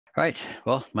Right.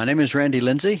 Well, my name is Randy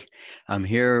Lindsay. I'm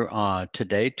here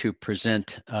today to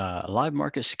present a live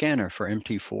market scanner for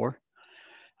MT4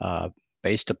 uh,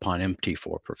 based upon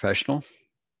MT4 Professional.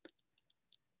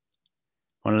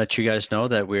 I want to let you guys know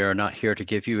that we are not here to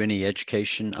give you any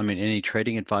any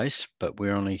trading advice, but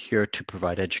we're only here to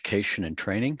provide education and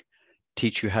training,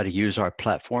 teach you how to use our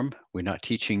platform. We're not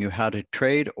teaching you how to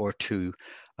trade or to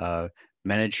uh,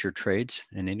 manage your trades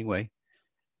in any way.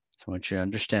 So I want you to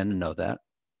understand and know that.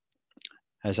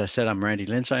 As I said, I'm Randy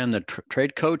Lindsay. I'm the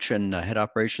trade coach and head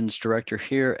operations director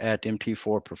here at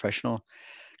MT4 Professional.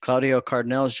 Claudio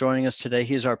Cardinale is joining us today.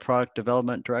 He's our product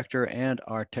development director and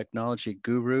our technology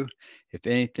guru. If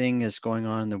anything is going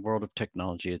on in the world of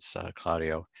technology, it's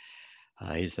Claudio.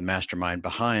 He's the mastermind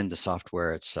behind the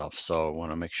software itself. So I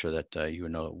want to make sure that you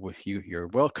know you're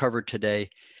well covered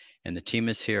today, and the team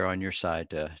is here on your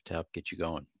side to help get you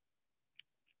going.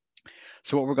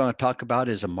 So what we're going to talk about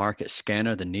is a market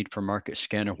scanner, the need for market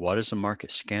scanner. What is a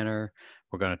market scanner?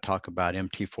 We're going to talk about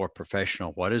MT4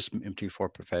 Professional. What is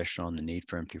MT4 Professional and the need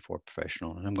for MT4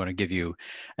 Professional? And I'm going to give you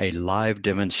a live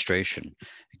demonstration,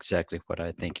 exactly what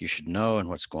I think you should know and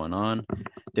what's going on.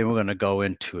 Then we're going to go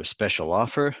into a special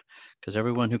offer because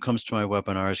everyone who comes to my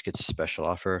webinars gets a special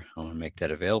offer. I want to make that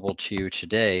available to you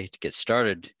today to get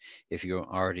started if you're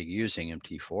already using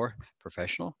MT4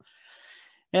 Professional.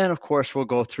 And of course, we'll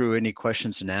go through any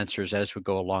questions and answers as we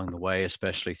go along the way,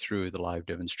 especially through the live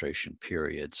demonstration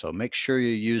period. So make sure you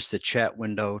use the chat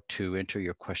window to enter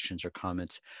your questions or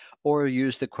comments, or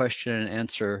use the question and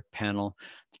answer panel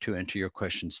to enter your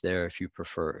questions there if you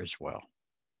prefer as well.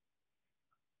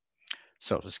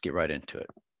 So let's get right into it.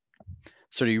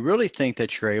 So do you really think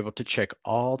that you're able to check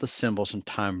all the symbols and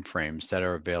time frames that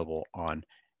are available on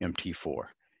MT4?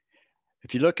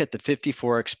 If you look at the 50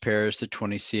 Forex pairs, the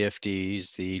 20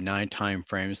 CFDs, the 9 time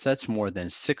frames, that's more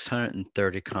than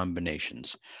 630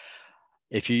 combinations.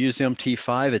 If you use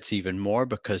MT5, it's even more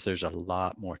because there's a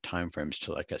lot more time frames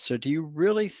to look at. So do you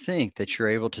really think that you're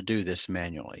able to do this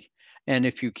manually? And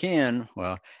if you can,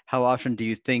 well, how often do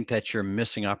you think that you're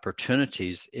missing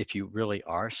opportunities if you really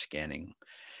are scanning?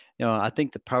 You know, I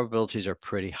think the probabilities are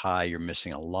pretty high. You're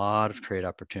missing a lot of trade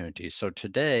opportunities. So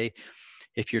today,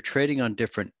 if you're trading on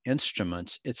different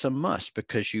instruments, it's a must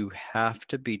because you have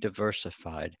to be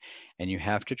diversified and you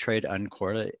have to trade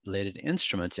uncorrelated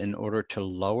instruments in order to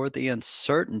lower the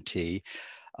uncertainty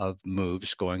of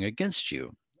moves going against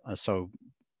you. So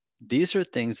these are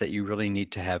things that you really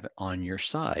need to have on your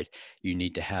side. You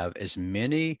need to have as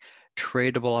many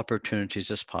tradable opportunities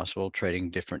as possible,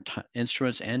 trading different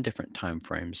instruments and different time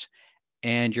frames,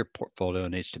 and your portfolio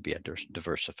needs to be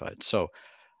diversified. So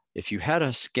if you had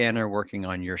a scanner working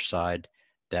on your side,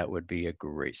 that would be a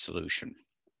great solution.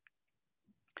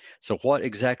 So what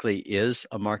exactly is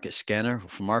a market scanner?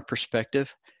 From our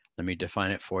perspective, let me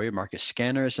define it for you. Market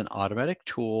scanner is an automatic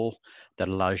tool that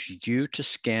allows you to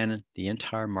scan the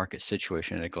entire market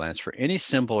situation at a glance for any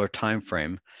symbol or time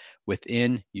frame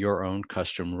within your own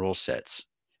custom rule sets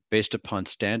based upon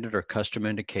standard or custom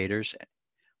indicators.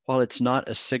 While it's not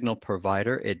a signal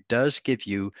provider, it does give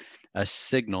you a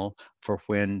signal for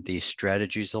when the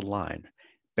strategies align.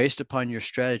 Based upon your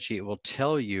strategy, it will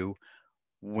tell you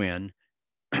when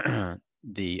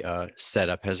the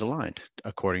setup has aligned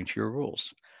according to your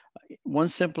rules. One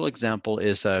simple example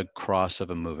is a cross of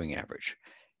a moving average.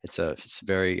 It's a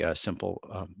very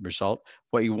simple result.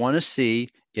 What you want to see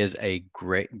is a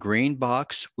green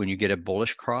box when you get a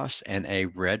bullish cross and a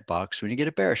red box when you get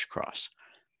a bearish cross.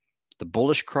 The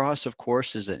bullish cross, of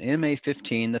course, is an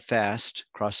MA15, the fast,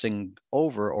 crossing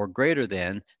over or greater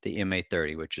than the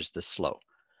MA30, which is the slow.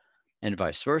 And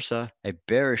vice versa, a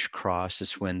bearish cross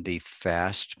is when the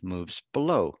fast moves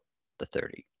below the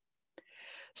 30.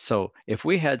 So if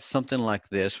we had something like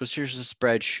this, which is a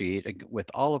spreadsheet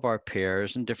with all of our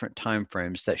pairs and different time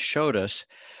frames that showed us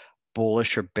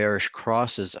bullish or bearish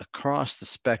crosses across the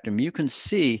spectrum, you can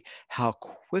see how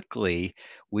quickly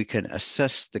we can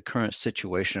assess the current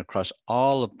situation across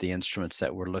all of the instruments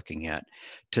that we're looking at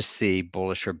to see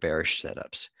bullish or bearish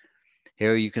setups.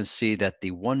 Here you can see that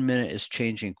the 1 minute is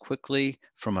changing quickly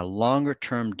from a longer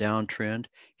term downtrend.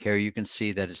 Here you can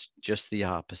see that it's just the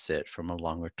opposite from a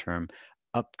longer term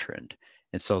uptrend.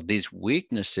 And so these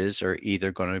weaknesses are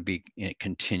either going to be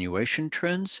continuation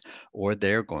trends or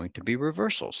they're going to be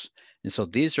reversals. And so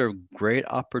these are great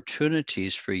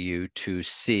opportunities for you to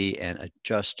see and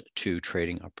adjust to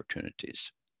trading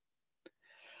opportunities.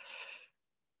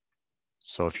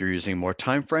 So if you're using more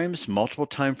time frames, multiple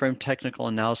time frame technical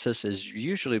analysis is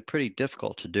usually pretty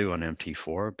difficult to do on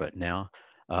MT4, but now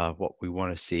what we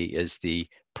want to see is the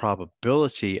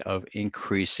probability of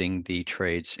increasing the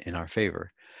trades in our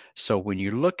favor. So when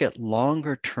you look at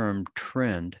longer term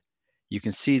trend, you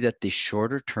can see that the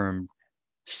shorter term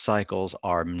cycles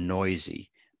are noisy.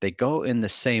 They go in the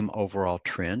same overall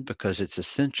trend because it's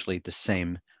essentially the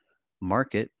same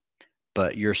market,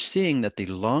 but you're seeing that the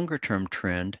longer term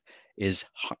trend is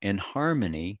in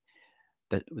harmony,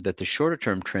 that the shorter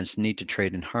term trends need to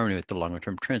trade in harmony with the longer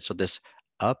term trend. So this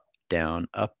up, down,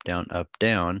 up, down, up,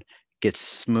 down gets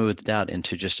smoothed out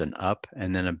into just an up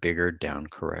and then a bigger down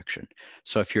correction.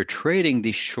 So if you're trading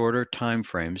these shorter time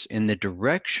frames in the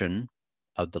direction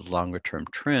of the longer term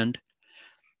trend,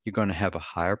 you're going to have a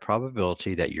higher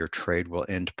probability that your trade will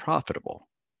end profitable.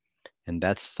 And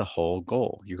that's the whole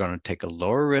goal. You're going to take a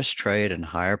lower risk trade and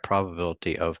higher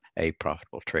probability of a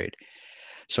profitable trade.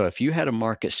 So if you had a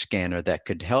market scanner that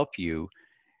could help you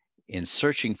in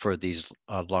searching for these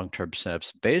long-term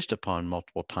setups based upon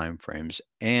multiple time frames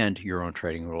and your own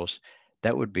trading rules,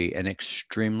 that would be an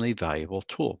extremely valuable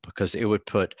tool because it would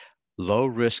put low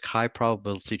risk, high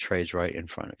probability trades right in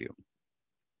front of you.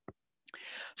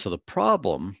 So the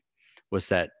problem was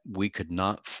that we could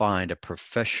not find a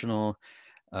professional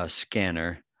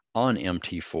scanner on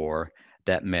MT4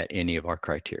 that met any of our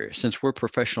criteria. Since we're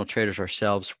professional traders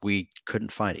ourselves, we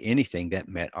couldn't find anything that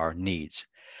met our needs.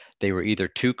 They were either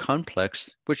too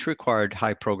complex, which required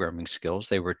high programming skills.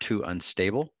 They were too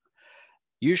unstable,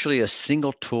 usually a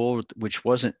single tool which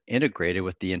wasn't integrated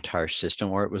with the entire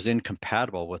system, or it was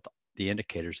incompatible with the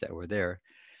indicators that were there.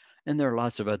 And there are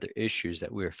lots of other issues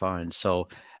that we were finding. So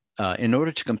in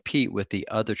order to compete with the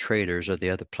other traders or the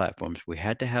other platforms, we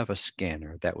had to have a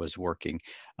scanner that was working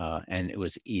and it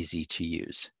was easy to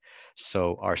use.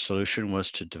 So our solution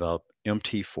was to develop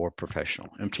MT4Professional.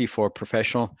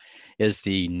 MT4Professional is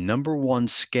the #1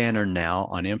 scanner now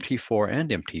on MT4 and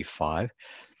MT5.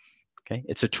 Okay,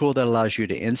 it's a tool that allows you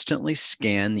to instantly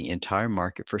scan the entire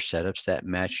market for setups that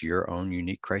match your own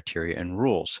unique criteria and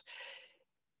rules.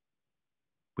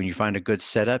 When you find a good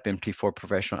setup,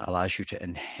 MT4Professional allows you to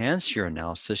enhance your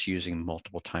analysis using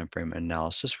multiple time frame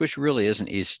analysis, which really isn't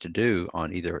easy to do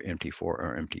on either MT4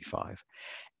 or MT5.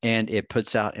 And it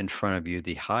puts out in front of you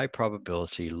the high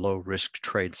probability, low risk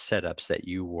trade setups that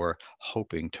you were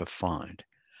hoping to find.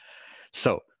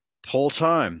 So, poll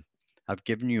time. I've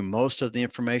given you most of the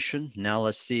information. Now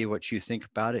let's see what you think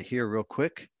about it here real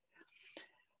quick.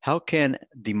 How can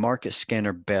the market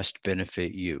scanner best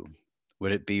benefit you?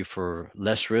 Would it be for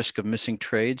less risk of missing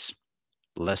trades,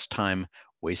 less time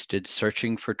wasted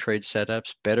searching for trade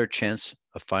setups, better chance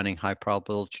of finding high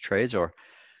probability trades, or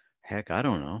heck, I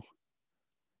don't know.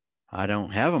 I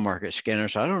don't have a market scanner,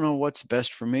 so I don't know what's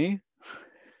best for me.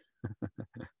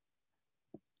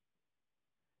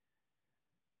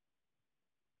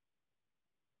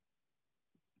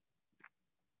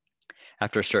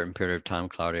 After a certain period of time,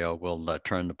 Claudio will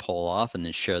turn the poll off and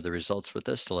then share the results with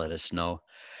us to let us know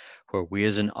where we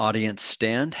as an audience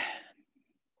stand.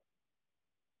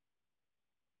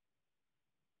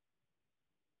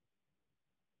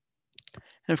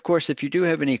 And of course, if you do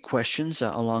have any questions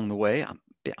along the way,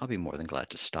 I'll be more than glad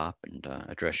to stop and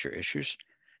address your issues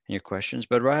and your questions.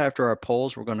 But right after our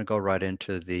polls, we're going to go right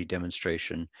into the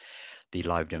demonstration, the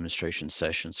live demonstration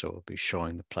session. So we'll be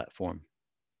showing the platform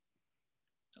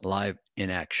live in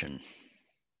action.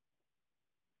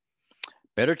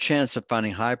 Better chance of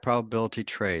finding high probability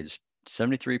trades,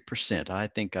 73%. I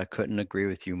think I couldn't agree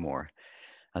with you more.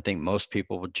 I think most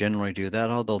people would generally do that,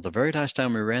 although the very last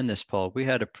time we ran this poll, we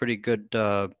had a pretty good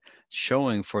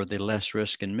showing for the less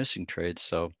risk in missing trades.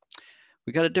 So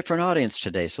we got a different audience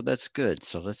today, so that's good.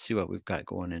 So let's see what we've got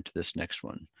going into this next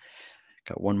one.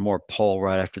 Got one more poll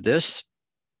right after this.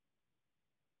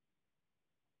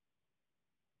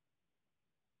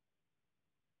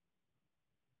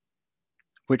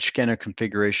 Which scanner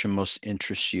configuration most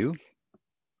interests you?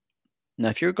 Now,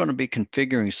 if you're going to be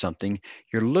configuring something,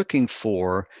 you're looking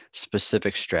for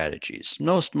specific strategies.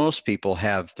 Most people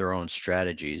have their own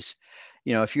strategies.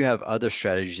 You know, if you have other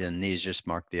strategies than these, just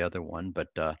mark the other one. But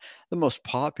the most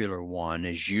popular one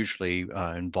is usually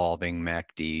involving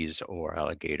MACDs or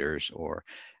alligators or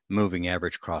moving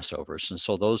average crossovers. And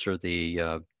so those are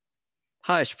the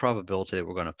highest probability that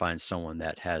we're going to find someone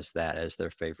that has that as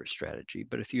their favorite strategy.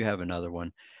 But if you have another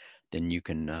one, then you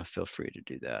can feel free to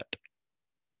do that.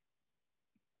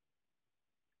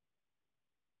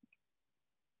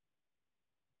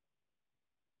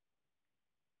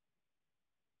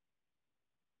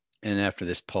 And after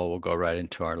this poll, we'll go right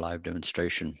into our live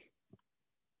demonstration.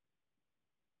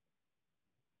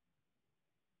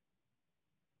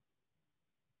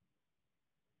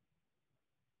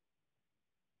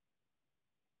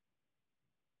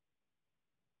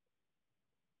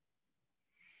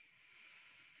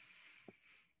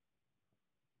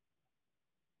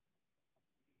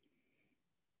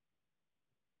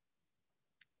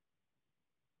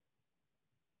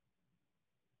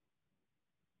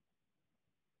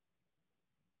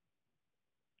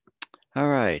 All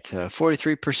right,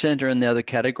 43% are in the other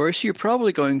category. So you're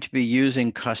probably going to be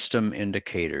using custom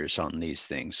indicators on these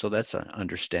things. So that's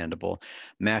understandable.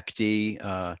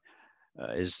 MACD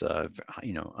is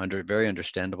very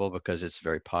understandable because it's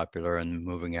very popular in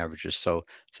moving averages. So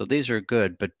these are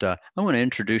good, but I want to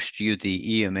introduce to you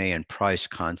the EMA and price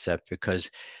concept because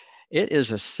it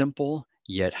is a simple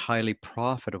yet highly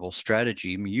profitable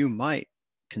strategy you might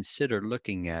consider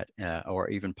looking at or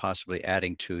even possibly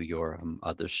adding to your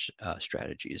other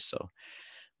strategies. So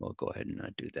we'll go ahead and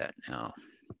do that now.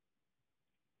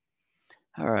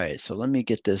 All right, so let me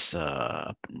get this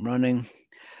up and running.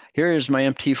 Here is my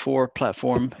MT4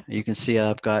 platform. You can see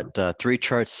I've got 3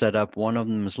 charts set up. One of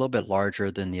them is a little bit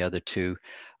larger than the other 2.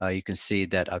 You can see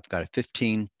that I've got a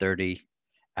 15, 30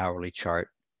 hourly chart.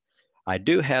 I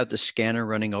do have the scanner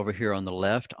running over here on the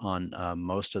left on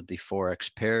most of the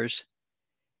Forex pairs,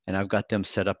 and I've got them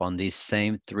set up on these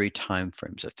same 3 time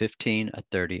frames, a 15, a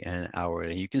 30, and an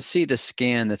hourly. You can see the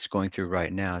scan that's going through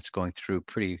right now. It's going through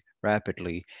pretty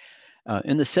rapidly.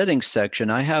 In the settings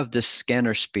section, I have this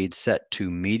scanner speed set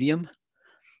to medium,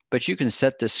 but you can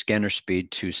set this scanner speed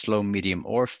to slow, medium,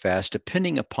 or fast,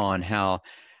 depending upon how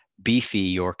beefy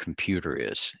your computer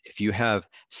is. If you have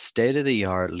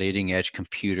state-of-the-art, leading-edge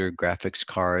computer graphics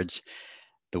cards,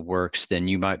 the works, then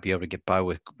you might be able to get by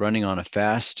with running on a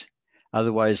fast.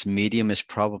 Otherwise, medium is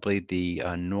probably the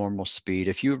normal speed.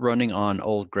 If you're running on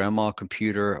old grandma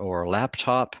computer or a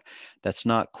laptop that's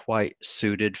not quite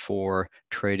suited for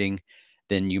trading,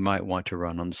 then you might want to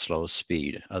run on the slow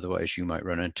speed. Otherwise, you might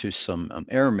run into some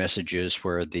error messages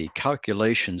where the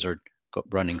calculations are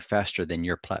running faster than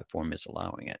your platform is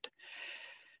allowing it.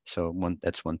 So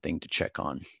that's one thing to check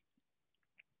on.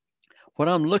 What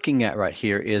I'm looking at right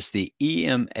here is the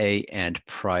EMA and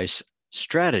price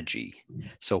strategy.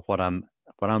 So what I'm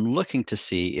looking to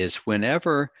see is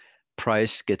whenever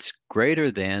price gets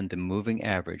greater than the moving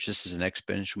average, this is an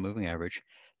exponential moving average,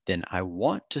 then I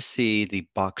want to see the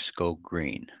box go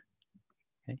green.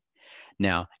 Okay?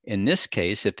 Now, in this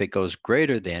case, if it goes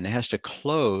greater than, it has to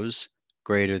close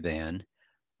greater than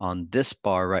on this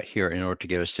bar right here in order to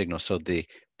give a signal. So the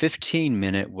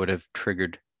 15-minute would have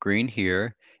triggered green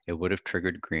here. It would have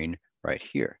triggered green right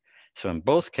here. So in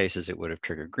both cases, it would have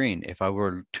triggered green. If I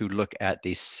were to look at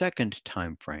the second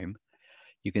time frame,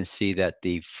 you can see that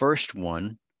the first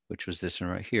one, which was this one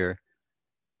right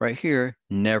here,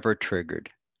 never triggered,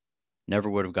 never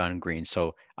would have gone green.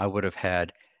 So I would have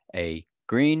had a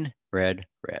green, red,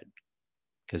 red,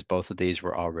 because both of these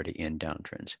were already in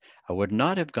downtrends. I would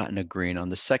not have gotten a green on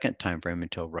the second time frame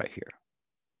until right here.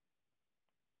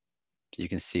 So you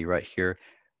can see right here,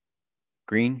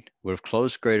 green would have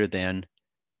closed greater than,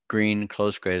 green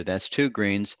closed greater than. That's 2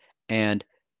 greens, and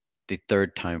the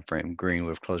third time frame, green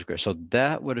would have closed greater. So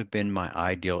that would have been my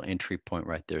ideal entry point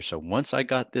right there. So once I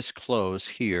got this close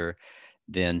here,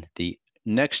 then the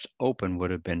next open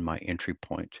would have been my entry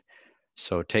point.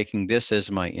 So taking this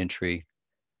as my entry,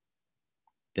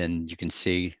 then you can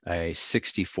see a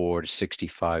 64 to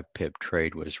 65 pip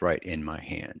trade was right in my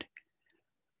hand.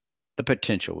 The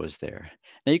potential was there.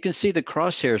 Now you can see the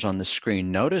crosshairs on the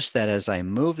screen. Notice that as I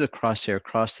move the crosshair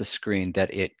across the screen,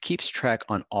 that it keeps track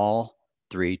on all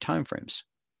 3 time frames.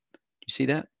 You see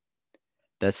that?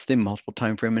 That's the multiple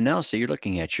time frame analysis you're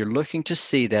looking at. You're looking to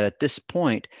see that at this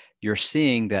point, you're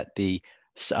seeing that the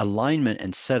alignment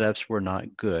and setups were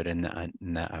not good, and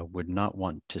I would not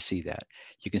want to see that.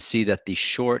 You can see that the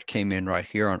short came in right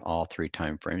here on all 3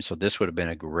 time frames. So this would have been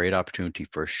a great opportunity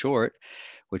for a short,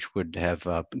 which would have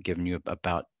given you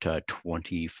about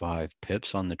 25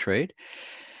 pips on the trade.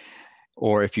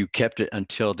 Or if you kept it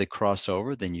until the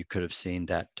crossover, then you could have seen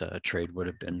that trade would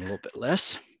have been a little bit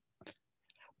less.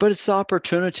 But it's the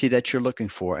opportunity that you're looking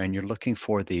for, and you're looking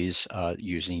for these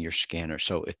using your scanner.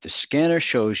 So if the scanner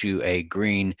shows you a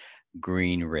green,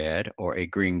 green, red, or a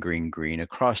green, green, green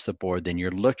across the board, then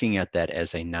you're looking at that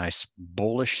as a nice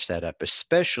bullish setup,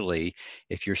 especially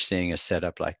if you're seeing a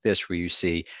setup like this where you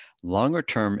see longer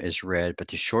term is red, but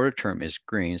the shorter term is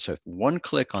green. So if one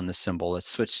click on the symbol, let's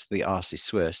switch to the Aussie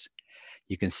Swiss,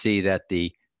 you can see that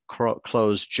the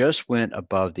close just went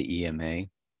above the EMA,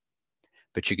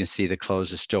 but you can see the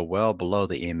close is still well below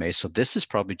the EMA. So this is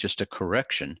probably just a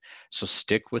correction. So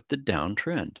stick with the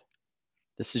downtrend.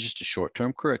 This is just a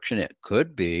short-term correction. It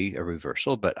could be a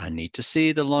reversal, but I need to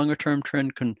see the longer-term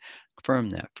trend confirm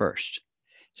that first.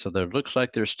 So there looks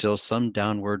like there's still some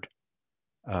downward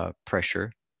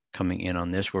pressure coming in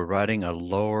on this. We're riding a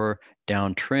lower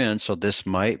downtrend, so this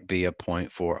might be a point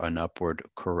for an upward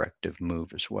corrective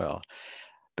move as well.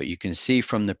 But you can see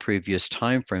from the previous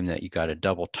time frame that you got a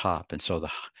double top, and so the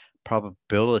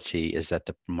probability is that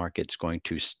the market's going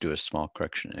to do a small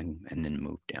correction and then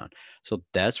move down. So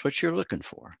that's what you're looking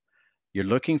for. You're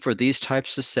looking for these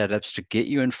types of setups to get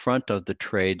you in front of the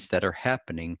trades that are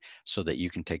happening so that you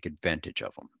can take advantage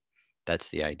of them. That's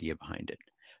the idea behind it.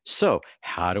 So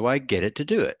how do I get it to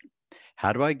do it?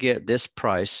 How do I get this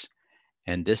price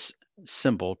and this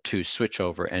symbol to switch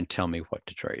over and tell me what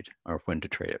to trade or when to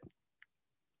trade it?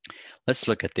 Let's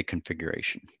look at the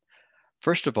configuration.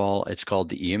 First of all, it's called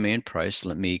the EMA and price.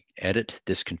 Let me edit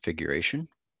this configuration.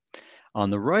 On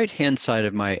the right-hand side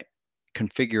of my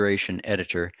configuration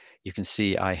editor, you can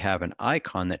see I have an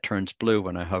icon that turns blue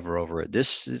when I hover over it.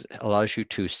 This allows you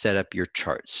to set up your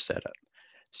charts setup.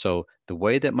 So the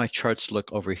way that my charts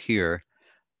look over here,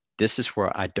 this is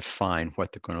where I define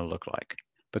what they're going to look like,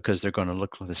 because they're going to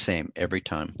look the same every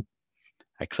time.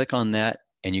 I click on that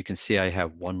and you can see I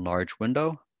have one large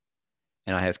window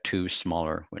and I have two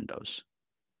smaller windows,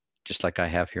 just like I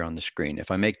have here on the screen.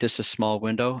 If I make this a small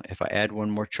window, if I add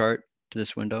one more chart to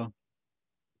this window,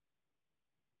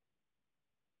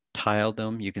 tile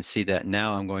them, you can see that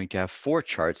now I'm going to have 4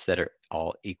 charts that are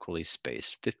all equally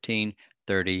spaced, 15,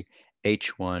 30,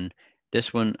 H1.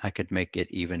 This one, I could make it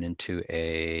even into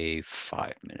a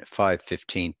 5-minute, 5,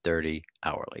 15, 30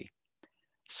 hourly.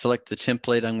 Select the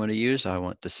template I'm going to use. I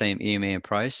want the same EMA and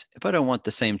price. If I don't want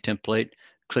the same template,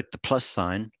 click the plus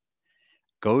sign,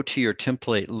 go to your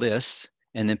template list,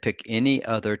 and then pick any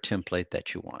other template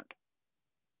that you want.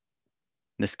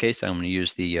 In this case, I'm going to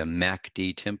use the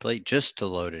MACD template just to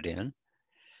load it in.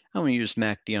 I'm going to use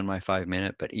MACD on my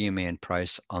 5-minute, but EMA and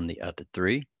price on the other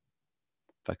 3.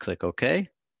 If I click OK, if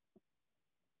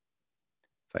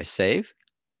I save,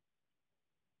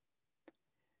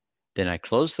 then I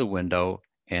close the window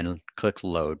and click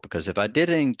load, because if I did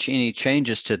any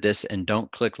changes to this and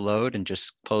don't click load and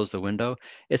just close the window,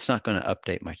 it's not going to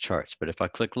update my charts. But if I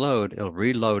click load, it'll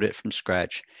reload it from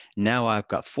scratch. Now I've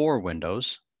got 4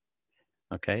 windows.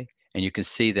 Okay, and you can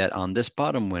see that on this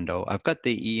bottom window, I've got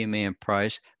the EMA and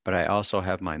price, but I also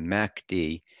have my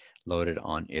MACD loaded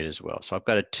on it as well. So I've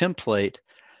got a template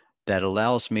that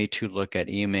allows me to look at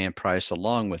EMA and price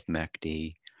along with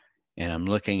MACD, and I'm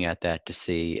looking at that to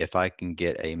see if I can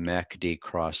get a MACD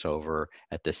crossover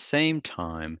at the same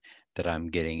time that I'm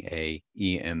getting a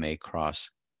EMA crossover.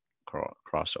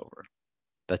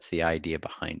 That's the idea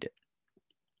behind it.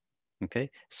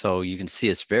 Okay, so you can see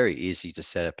it's very easy to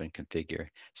set up and configure.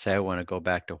 Say I want to go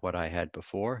back to what I had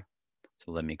before.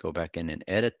 So let me go back in and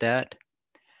edit that.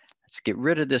 Let's get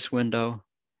rid of this window.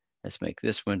 Let's make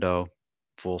this window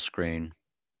full screen.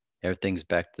 Everything's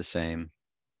back the same.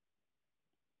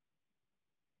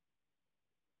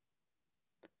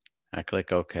 I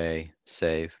click OK,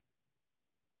 save,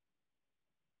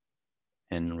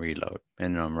 and reload.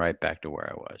 And I'm right back to where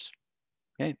I was.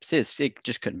 Okay, see, it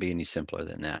just couldn't be any simpler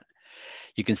than that.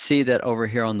 You can see that over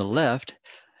here on the left,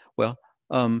 well,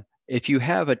 if you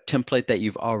have a template that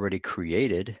you've already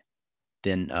created,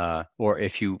 then, or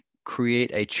if you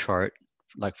create a chart,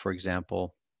 like for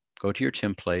example, go to your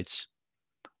templates,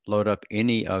 load up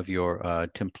any of your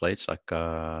templates, like,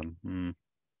 I don't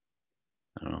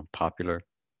know, popular,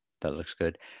 that looks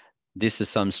good. This is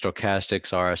some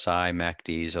stochastics, RSI,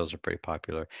 MACDs, those are pretty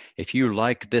popular. If you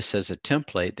like this as a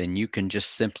template, then you can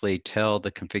just simply tell the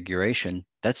configuration,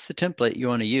 that's the template you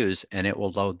want to use, and it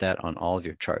will load that on all of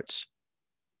your charts.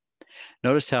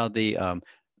 Notice how the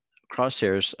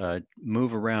crosshairs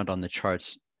move around on the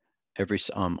charts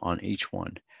on each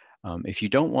one. If you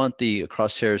don't want the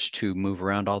crosshairs to move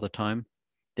around all the time,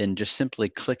 then just simply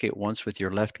click it once with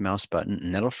your left mouse button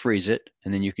and that'll freeze it.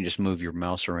 And then you can just move your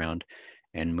mouse around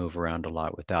and move around a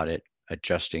lot without it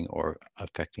adjusting or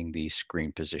affecting the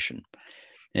screen position.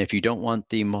 And if you don't want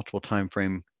the multiple time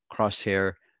frame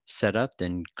crosshair set up,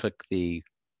 then click the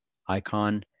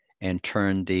icon and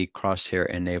turn the crosshair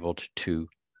enabled to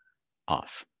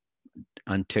off.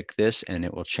 Untick this and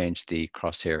it will change the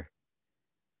crosshair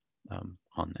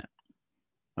on that.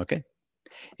 Okay.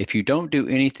 If you don't do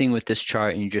anything with this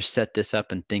chart and you just set this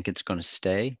up and think it's going to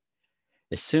stay,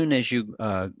 as soon as you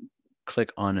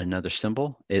click on another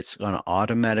symbol, it's going to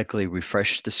automatically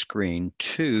refresh the screen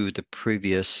to the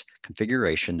previous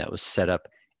configuration that was set up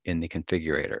in the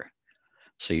configurator.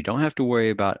 So you don't have to worry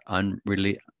about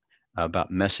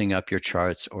messing up your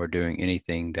charts or doing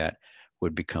anything that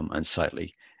would become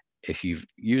unsightly. If you've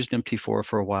used MT4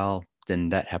 for a while, then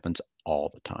that happens all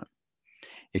the time.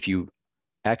 If you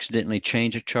accidentally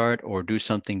change a chart or do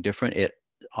something different, it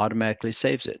automatically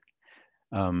saves it.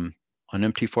 On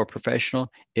MT4Professional,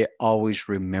 it always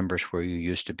remembers where you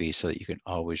used to be so that you can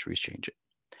always rechange it.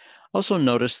 Also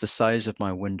notice the size of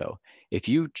my window. If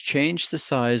you change the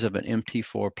size of an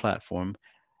MT4 platform,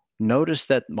 Notice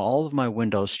that all of my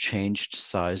windows changed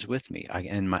size with me,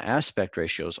 and my aspect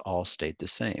ratios all stayed the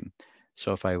same.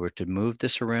 So if I were to move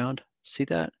this around, see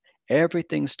that?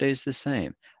 Everything stays the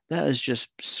same. That is just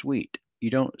sweet. You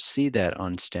don't see that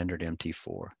on standard MT4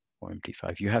 or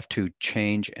MT5. You have to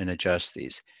change and adjust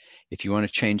these. If you want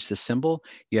to change the symbol,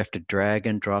 you have to drag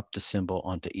and drop the symbol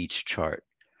onto each chart.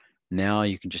 Now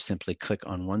you can just simply click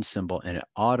on one symbol and it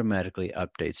automatically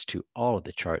updates to all of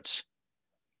the charts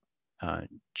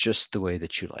just the way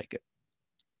that you like it.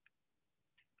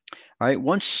 All right,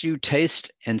 once you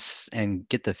taste and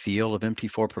get the feel of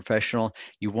MT4Professional,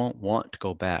 you won't want to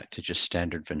go back to just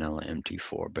standard vanilla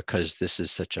MT4 because this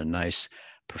is such a nice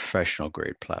professional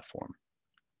grade platform.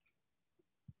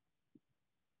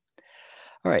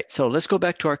 All right, so let's go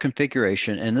back to our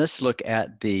configuration and let's look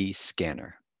at the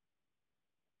scanner.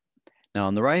 Now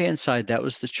on the right-hand side, that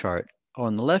was the chart.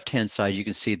 On the left-hand side, you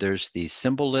can see there's the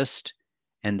symbol list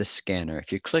and the scanner.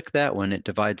 If you click that one, it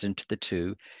divides into the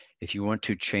two. If you want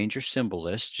to change your symbol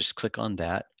list, just click on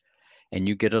that. And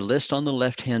you get a list on the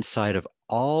left-hand side of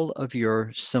all of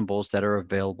your symbols that are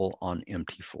available on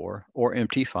MT4 or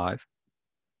MT5.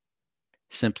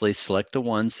 Simply select the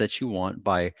ones that you want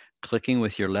by clicking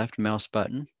with your left mouse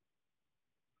button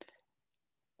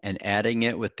and adding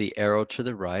it with the arrow to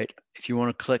the right. If you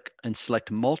want to click and select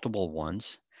multiple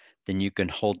ones, then you can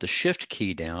hold the Shift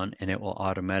key down and it will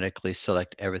automatically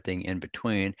select everything in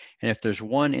between. And if there's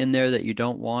one in there that you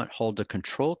don't want, hold the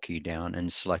Control key down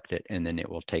and select it, and then it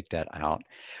will take that out.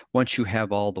 Once you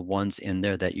have all the ones in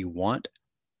there that you want,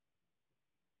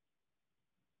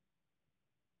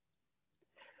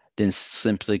 then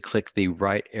simply click the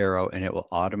right arrow and it will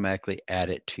automatically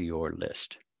add it to your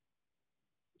list.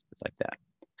 Just like that.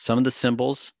 Some of the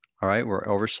symbols, all right, were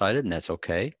oversighted, and that's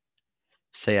okay.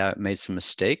 Say I made some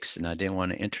mistakes and I didn't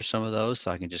want to enter some of those,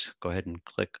 so I can just go ahead and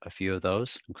click a few of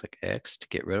those and click X to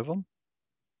get rid of them.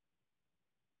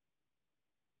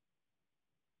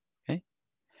 Okay.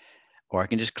 Or I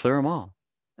can just clear them all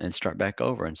and start back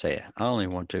over and say, I only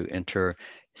want to enter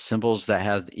symbols that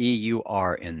have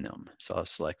EUR in them. So I'll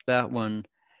select that one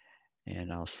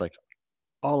and I'll select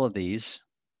all of these.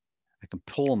 I can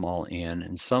pull them all in,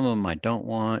 and some of them I don't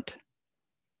want.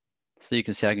 So you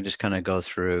can see I can just kind of go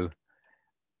through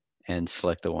and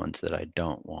select the ones that I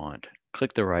don't want.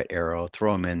 Click the right arrow,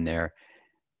 throw them in there.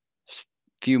 A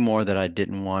few more that I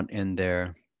didn't want in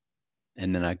there.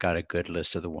 And then I got a good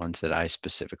list of the ones that I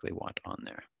specifically want on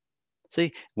there.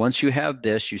 See, once you have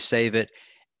this, you save it,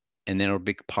 and then it'll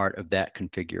be part of that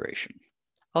configuration.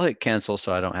 I'll hit cancel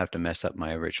so I don't have to mess up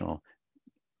my original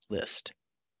list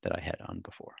that I had on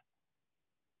before.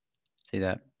 See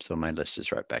that? So my list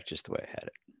is right back just the way I had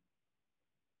it.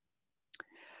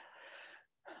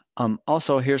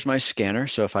 Also, here's my scanner.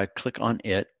 So if I click on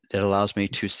it, it allows me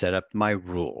to set up my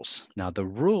rules. Now, the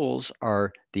rules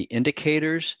are the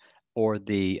indicators or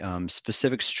the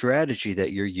specific strategy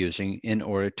that you're using in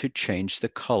order to change the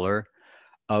color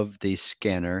of the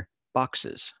scanner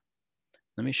boxes.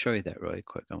 Let me show you that really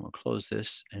quick. I'm going to close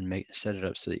this and set it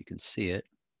up so that you can see it.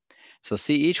 So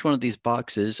see, each one of these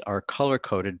boxes are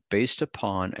color-coded based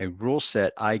upon a rule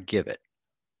set I give it.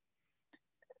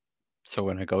 So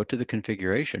when I go to the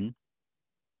configuration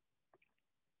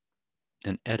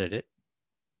and edit it,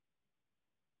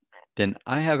 then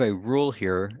I have a rule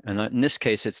here, and in this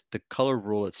case, it's the color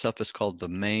rule itself is called the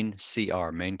main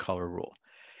CR, main color rule.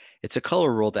 It's a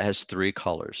color rule that has 3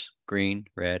 colors, green,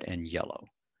 red, and yellow.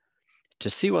 To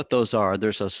see what those are,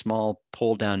 there's a small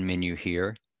pull-down menu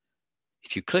here.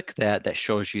 If you click that, that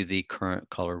shows you the current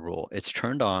color rule. It's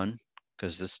turned on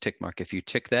because this tick mark, if you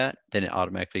tick that, then it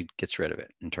automatically gets rid of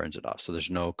it and turns it off. So there's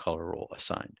no color rule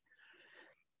assigned.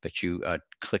 But you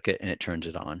click it and it turns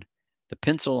it on. The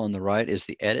pencil on the right is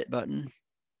the edit button.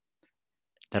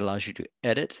 That allows you to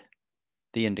edit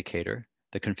the indicator,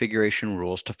 the configuration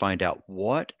rules, to find out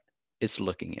what it's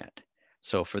looking at.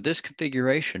 So for this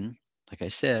configuration, like I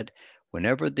said,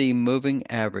 whenever the moving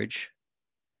average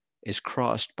is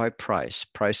crossed by price,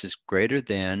 price is greater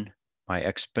than my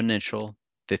exponential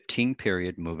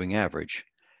 15-period moving average,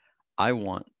 I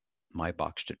want my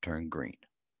box to turn green.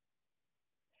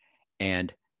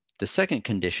 And the second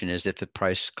condition is if the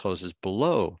price closes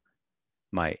below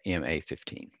my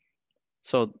MA15.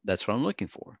 So that's what I'm looking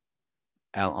for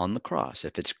out on the cross.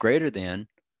 If it's greater than,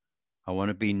 I want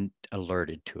to be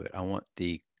alerted to it. I want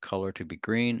the color to be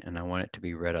green and I want it to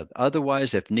be red.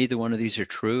 Otherwise, if neither one of these are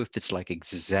true, if it's like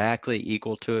exactly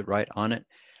equal to it right on it,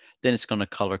 then it's going to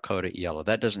color code it yellow.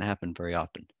 That doesn't happen very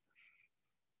often,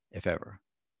 if ever.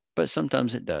 But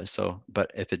sometimes it does. So, but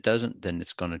if it doesn't, then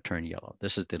it's going to turn yellow.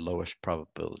 This is the lowest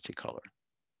probability color.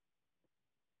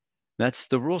 That's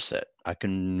the rule set. I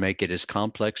can make it as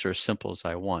complex or as simple as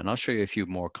I want. And I'll show you a few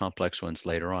more complex ones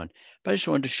later on. But I just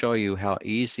wanted to show you how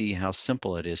easy, how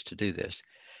simple it is to do this.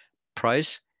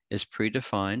 Price is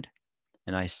predefined,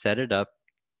 and I set it up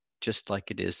just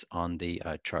like it is on the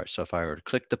chart. So if I were to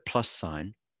click the plus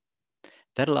sign,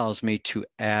 that allows me to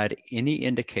add any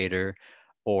indicator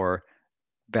or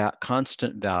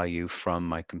constant value from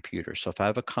my computer. So if I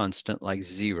have a constant like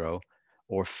 0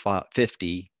 or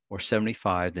 50 or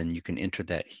 75, then you can enter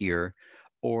that here,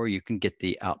 or you can get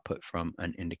the output from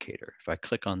an indicator. If I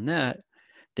click on that,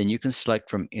 then you can select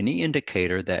from any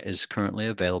indicator that is currently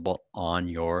available on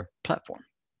your platform.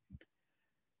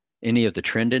 Any of the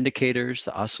trend indicators,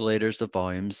 the oscillators, the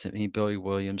volumes, any Billy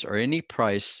Williams, or any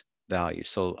price value.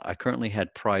 So I currently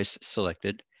had price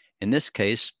selected. In this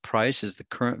case, price is the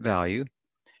current value.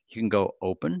 You can go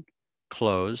open,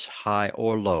 close, high,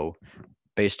 or low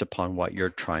based upon what you're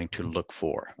trying to look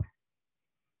for.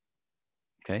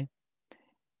 Okay.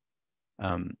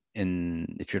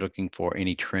 And if you're looking for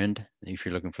any trend, if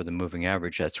you're looking for the moving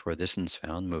average, that's where this one's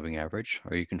found, moving average,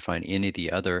 or you can find any of the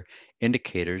other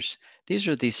indicators. These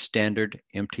are the standard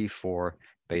MT4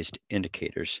 based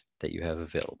indicators that you have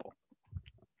available,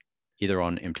 either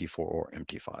on MT4 or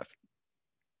MT5.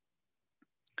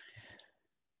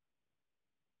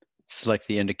 Select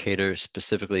the indicator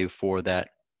specifically for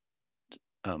that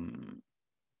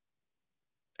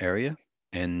area,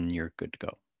 and you're good to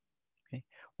go. Okay.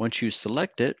 Once you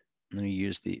select it, let me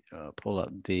use the pull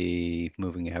up the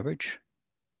moving average.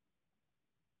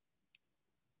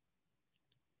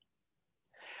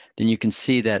 Then you can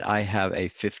see that I have a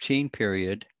 15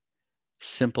 period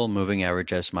simple moving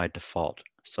average as my default.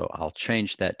 So I'll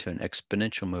change that to an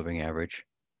exponential moving average,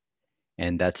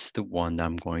 and that's the one that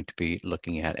I'm going to be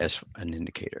looking at as an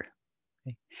indicator.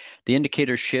 Okay. The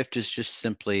indicator shift is just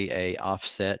simply a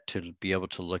offset to be able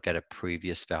to look at a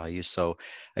previous value. So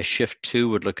a shift 2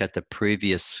 would look at the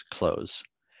previous close.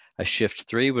 A shift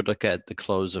 3 would look at the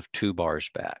close of 2 bars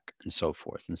back, and so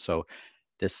forth. And so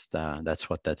this that's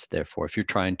what that's there for. If you're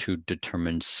trying to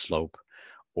determine slope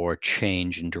or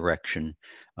change in direction,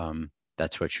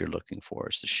 that's what you're looking for,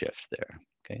 is the shift there.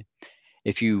 Okay.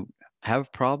 If you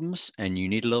have problems and you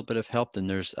need a little bit of help, then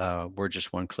there's we're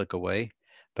just one click away.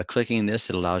 By clicking this,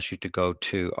 it allows you to go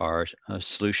to our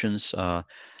solutions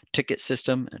ticket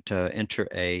system to enter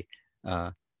a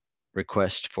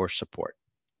request for support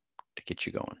to get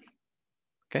you going.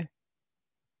 Okay.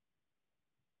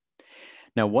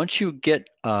 Now, once you get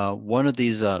one of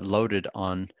these loaded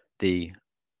on the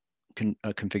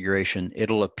configuration,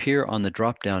 it'll appear on the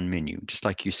drop-down menu, just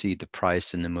like you see the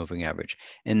price and the moving average.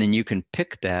 And then you can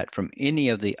pick that from any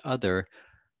of the other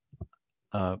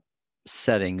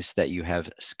settings that you have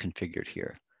configured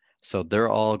here. So they're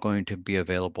all going to be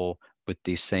available with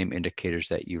these same indicators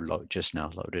that you just now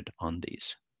loaded on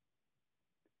these.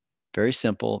 Very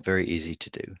simple, very easy to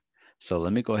do. So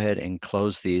let me go ahead and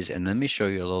close these, and let me show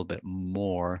you a little bit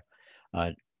more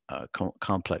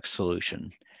complex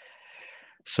solution.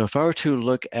 So if I were to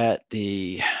look at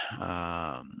the,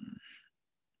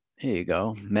 here you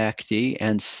go, MACD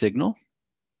and signal,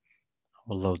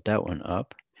 we'll load that one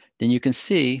up. Then you can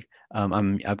see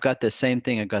I've got the same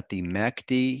thing. I've got the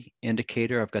MACD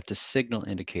indicator. I've got the signal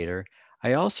indicator.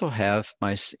 I also have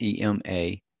my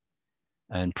EMA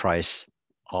and price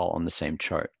all on the same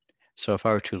chart. So if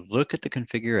I were to look at the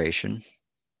configuration,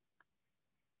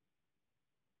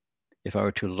 if I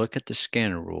were to look at the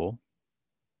scanner rule,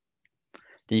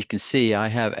 then you can see I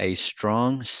have a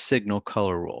strong signal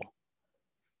color rule.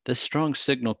 This strong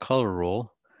signal color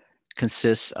rule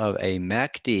consists of a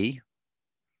MACD,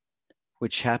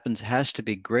 which has to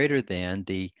be greater than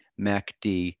the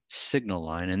MACD signal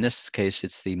line. In this case,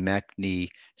 it's the MACD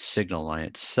signal line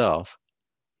itself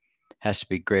has to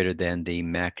be greater than the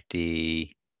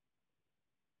MACD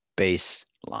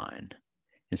baseline.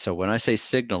 And so when I say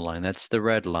signal line, that's the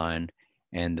red line,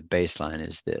 and the baseline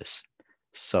is this.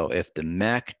 So if the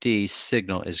MACD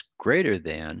signal is greater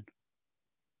than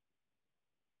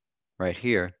right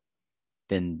here,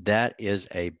 then that is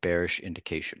a bearish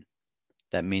indication.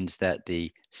 That means that the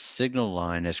signal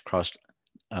line has crossed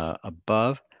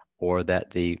above, or that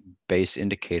the base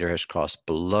indicator has crossed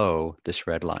below this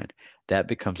red line. That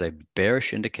becomes a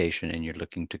bearish indication and you're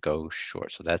looking to go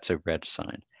short. So that's a red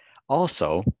sign.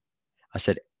 Also, I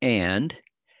said, and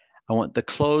I want the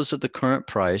close of the current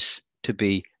price to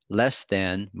be less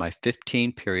than my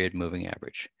 15 period moving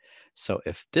average. So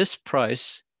if this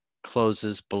price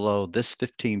closes below this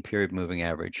 15 period moving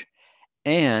average,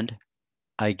 and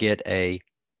I get a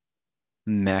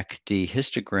MACD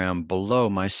histogram below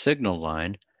my signal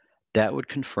line, that would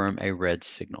confirm a red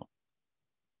signal.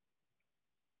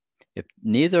 If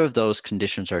neither of those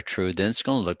conditions are true, then it's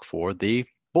going to look for the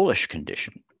bullish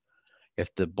condition.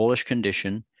 If the bullish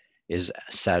condition is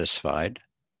satisfied,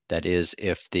 that is,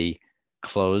 if the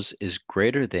close is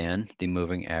greater than the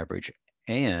moving average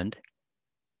and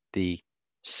the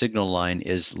signal line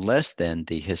is less than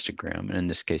the histogram, and in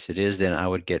this case it is, then I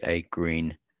would get a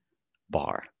green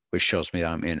bar, which shows me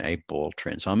that I'm in a bull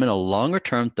trend. So I'm in a longer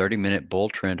term 30-minute bull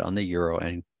trend on the euro,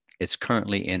 and it's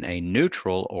currently in a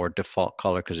neutral or default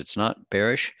color because it's not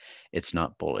bearish, it's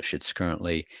not bullish. It's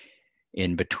currently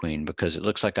in between because it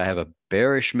looks like I have a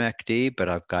bearish MACD, but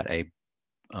I've got a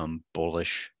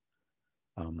bullish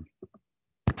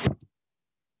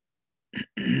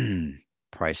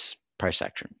price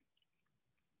action.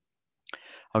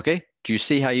 Okay, do you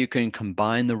see how you can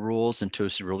combine the rules into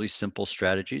really simple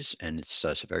strategies? And it's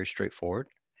very straightforward.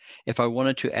 If I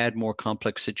wanted to add more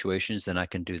complex situations, then I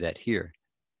can do that here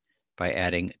by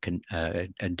adding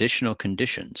additional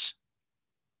conditions.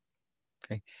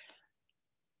 Okay.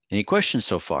 Any questions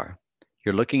so far?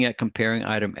 You're looking at comparing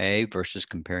item A versus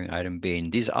comparing item B.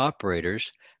 And these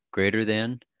operators, greater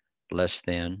than, less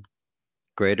than,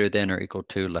 greater than or equal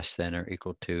to, less than or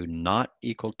equal to, not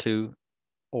equal to,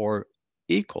 or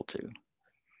equal to,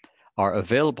 are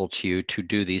available to you to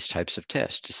do these types of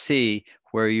tests, to see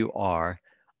where you are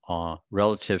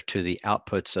relative to the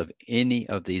outputs of any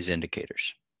of these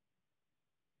indicators.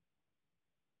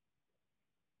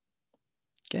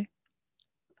 Okay.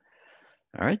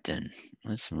 All right, then,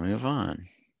 let's move on.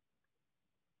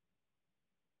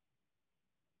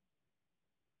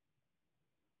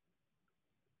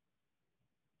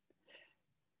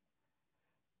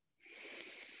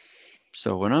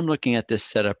 So when I'm looking at this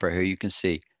setup right here, you can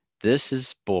see this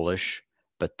is bullish,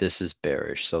 but this is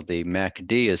bearish. So the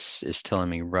MACD is telling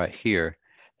me right here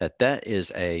that that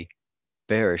is a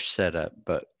bearish setup,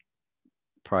 but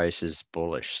price is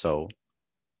bullish. So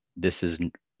this is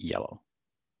yellow.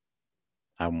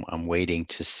 I'm waiting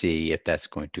to see if that's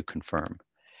going to confirm.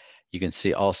 You can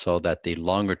see also that the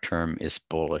longer term is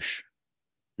bullish.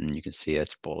 And you can see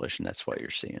that's bullish, and that's what you're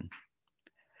seeing.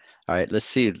 All right, let's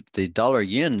see. The dollar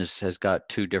yen has got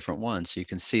two different ones. So you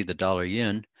can see the dollar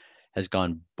yen has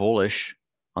gone bullish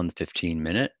on the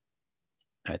 15-minute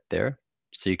right there.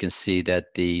 So you can see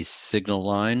that the signal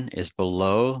line is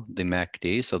below the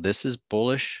MACD. So this is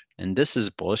bullish, and this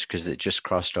is bullish because it just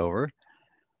crossed over.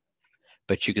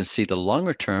 But you can see the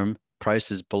longer term price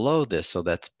is below this, so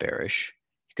that's bearish.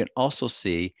 You can also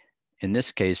see, in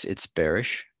this case, it's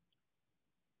bearish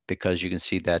because you can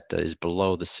see that is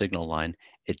below the signal line.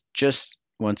 It just,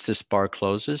 once this bar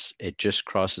closes, it just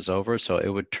crosses over, so it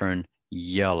would turn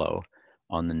yellow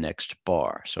on the next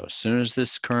bar. So as soon as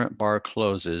this current bar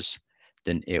closes,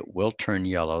 then it will turn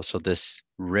yellow. So this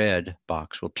red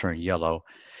box will turn yellow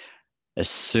as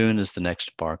soon as the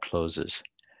next bar closes,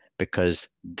 because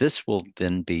this will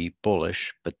then be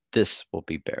bullish, but this will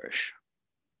be bearish.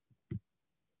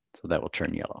 So that will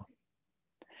turn yellow.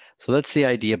 So that's the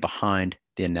idea behind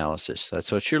the analysis.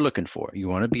 That's what you're looking for. You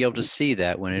want to be able to see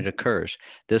that when it occurs.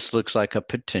 This looks like a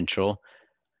potential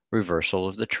reversal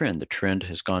of the trend. The trend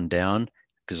has gone down,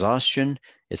 exhaustion,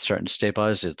 it's starting to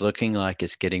stabilize. It's looking like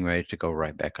it's getting ready to go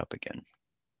right back up again.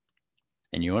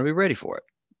 And you want to be ready for it.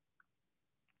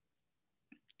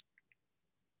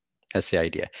 That's the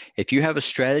idea. If you have a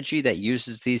strategy that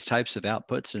uses these types of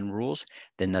outputs and rules,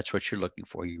 then that's what you're looking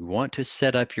for. You want to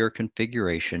set up your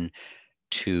configuration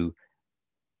to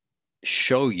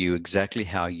show you exactly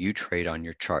how you trade on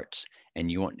your charts. And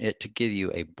you want it to give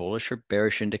you a bullish or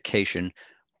bearish indication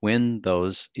when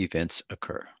those events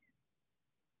occur.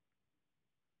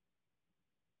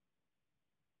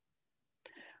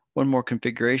 One more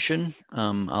configuration.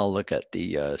 I'll look at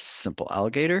the simple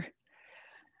alligator.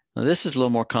 Now this is a little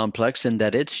more complex in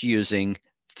that it's using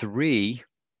 3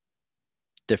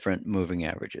 different moving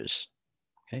averages.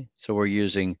 Okay, so we're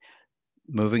using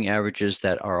moving averages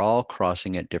that are all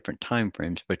crossing at different time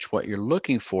frames. But what you're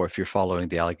looking for, if you're following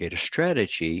the alligator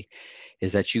strategy,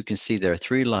 is that you can see there are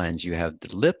 3 lines. You have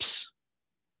the lips,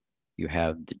 you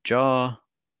have the jaw,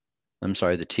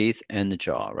 the teeth and the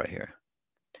jaw right here.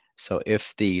 So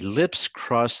if the lips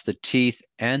cross the teeth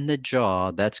and the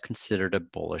jaw, that's considered a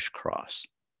bullish cross.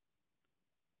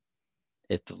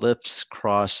 If the lips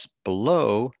cross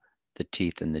below the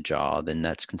teeth and the jaw, then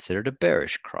that's considered a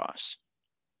bearish cross.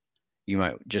 You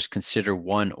might just consider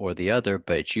one or the other,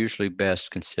 but it's usually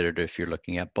best considered if you're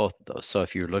looking at both of those. So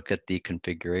if you look at the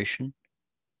configuration,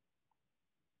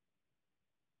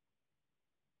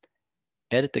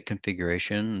 edit the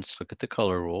configuration, let's look at the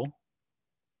color rule.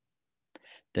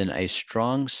 Then a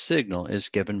strong signal is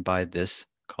given by this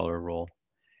color rule,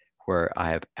 where I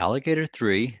have alligator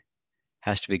 3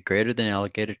 has to be greater than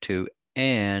alligator 2,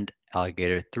 and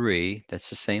alligator 3, that's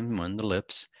the same one, the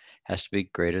lips, has to be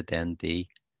greater than the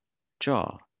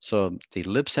jaw. So the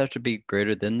lips have to be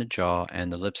greater than the jaw,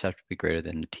 and the lips have to be greater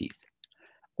than the teeth,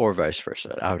 or vice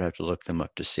versa. I would have to look them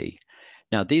up to see.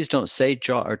 Now, these don't say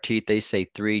jaw or teeth, they say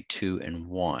 3, 2, and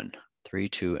 1. 3,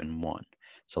 2, and 1.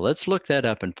 So let's look that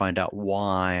up and find out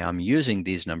why I'm using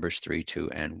these numbers 3, 2,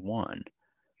 and 1.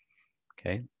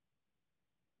 Okay.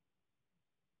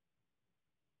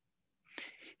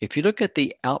 If you look at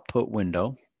the output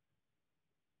window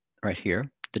right here,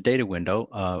 the data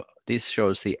window, this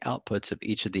shows the outputs of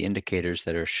each of the indicators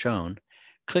that are shown.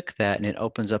 Click that and it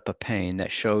opens up a pane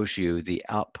that shows you the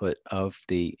output of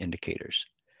the indicators.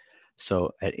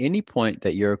 So at any point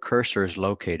that your cursor is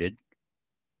located,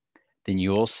 then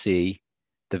you'll see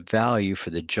the value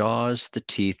for the jaws, the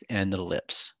teeth, and the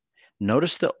lips.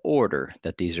 Notice the order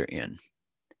that these are in.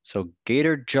 So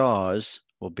gator jaws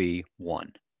will be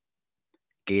 1.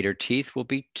 Gator teeth will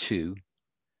be 2.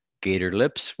 Gator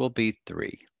lips will be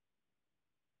 3.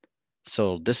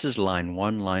 So this is line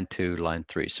 1, line 2, line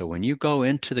 3. So when you go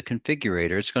into the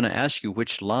configurator, it's going to ask you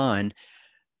which line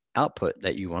output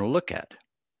that you want to look at.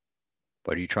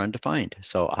 What are you trying to find?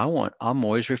 So I'm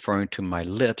always referring to my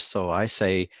lips. So I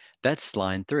say that's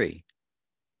line 3.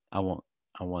 I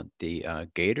want the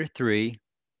gator 3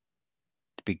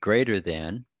 to be greater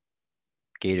than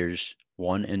gators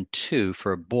 1 and 2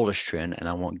 for a bullish trend, and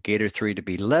I want gator 3 to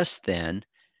be less than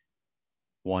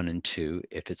 1 and 2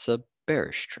 if it's a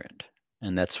bearish trend.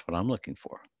 And that's what I'm looking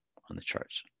for on the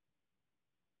charts.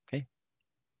 Okay,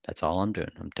 that's all I'm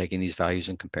doing. I'm taking these values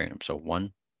and comparing them. So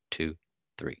 1, 2,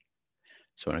 3.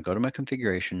 So when I go to my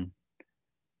configuration,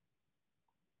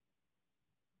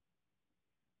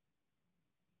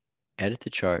 edit the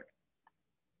chart,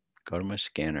 go to my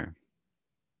scanner,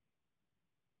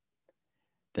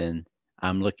 then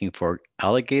I'm looking for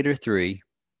alligator 3.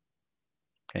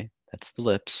 Okay, that's the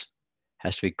lips.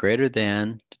 Has to be greater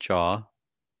than the jaw,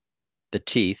 the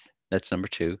teeth, that's number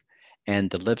 2, and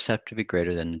the lips have to be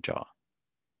greater than the jaw.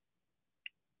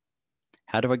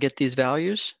 How do I get these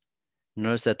values?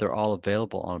 Notice that they're all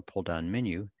available on a pull-down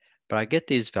menu, but I get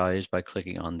these values by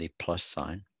clicking on the plus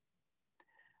sign.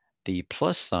 The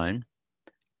plus sign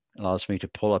allows me to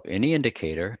pull up any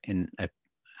indicator, and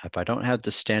if I don't have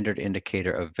the standard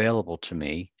indicator available to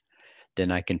me,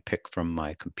 then I can pick from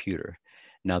my computer.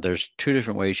 Now there's 2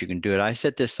 different ways you can do it. I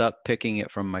set this up picking it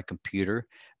from my computer,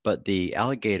 but the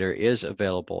alligator is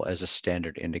available as a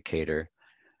standard indicator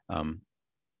on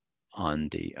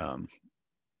the,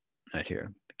 right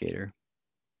here, the gator.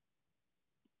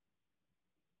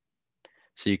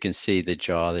 So you can see the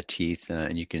jaw, the teeth,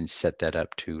 and you can set that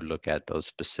up to look at those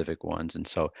specific ones. And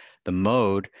so the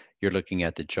mode, you're looking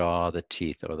at the jaw, the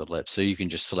teeth, or the lips. So you can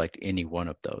just select any one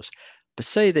of those. But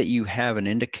say that you have an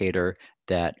indicator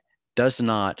that does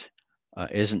not,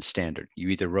 isn't standard. You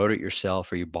either wrote it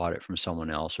yourself or you bought it from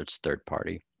someone else or it's third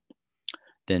party.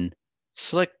 Then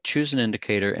choose an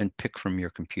indicator and pick from your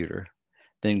computer.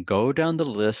 Then go down the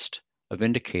list of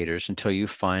indicators until you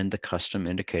find the custom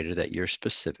indicator that you're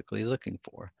specifically looking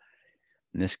for.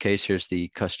 In this case, here's the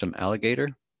custom alligator.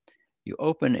 You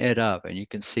open it up and you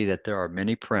can see that there are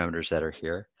many parameters that are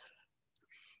here.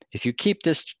 If you keep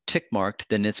this tick marked,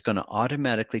 then it's going to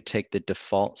automatically take the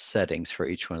default settings for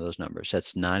each one of those numbers.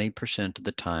 That's 90% of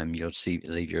the time you'll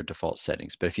leave your default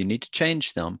settings. But if you need to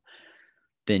change them,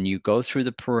 then you go through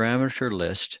the parameter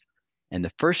list, and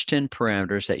the first 10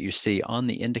 parameters that you see on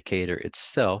the indicator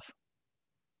itself,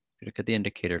 look at the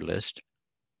indicator list,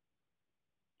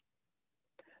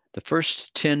 the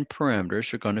first 10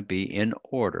 parameters are going to be in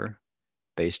order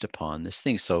based upon this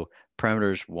thing. So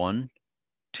parameters 1,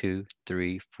 2,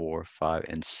 3, 4, 5,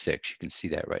 and 6. You can see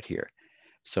that right here.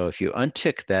 So if you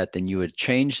untick that, then you would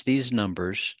change these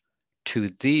numbers to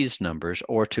these numbers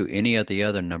or to any of the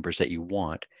other numbers that you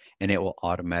want, and it will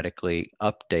automatically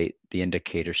update the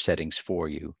indicator settings for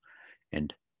you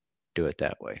and do it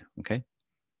that way, okay?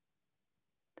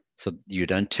 So you'd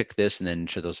untick this and then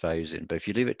enter those values in. But if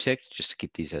you leave it ticked, just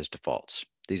keep these as defaults.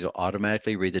 These will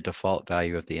automatically read the default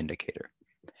value of the indicator.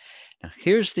 Now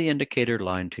here's the indicator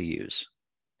line to use.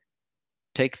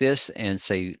 Take this and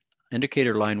say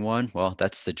indicator line 1, well,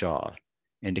 that's the jaw.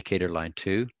 Indicator line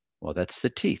 2, well, that's the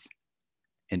teeth.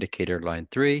 Indicator line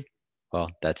 3, well,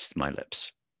 that's my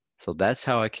lips. So that's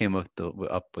how I came up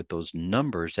with those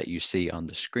numbers that you see on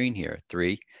the screen here,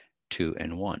 3, 2,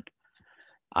 and 1.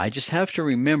 I just have to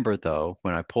remember, though,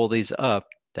 when I pull these up,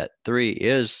 that 3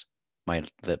 is my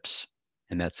lips,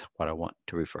 and that's what I want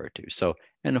to refer to. So,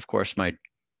 and of course, my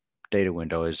data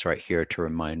window is right here to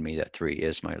remind me that 3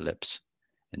 is my lips,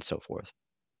 and so forth.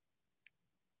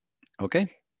 Okay,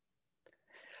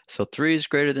 So 3 is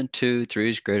greater than 2, 3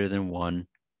 is greater than 1.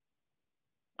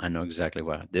 I know exactly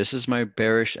what. This is my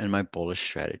bearish and my bullish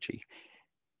strategy.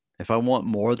 If I want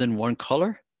more than one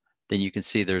color, then you can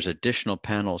see there's additional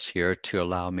panels here to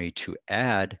allow me to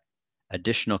add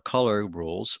additional color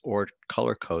rules or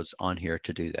color codes on here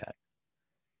to do that.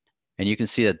 And you can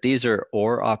see that these are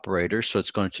OR operators, so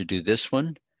it's going to do this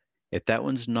one. If that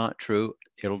one's not true,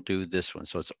 it'll do this one,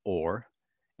 so it's OR.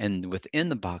 And within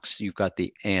the box, you've got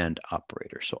the AND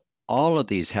operator. So all of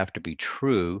these have to be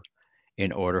true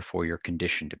in order for your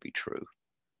condition to be true.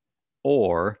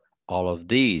 Or all of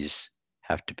these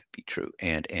have to be true,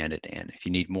 and. If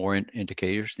you need more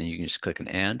indicators, then you can just click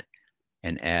an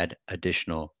and add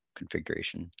additional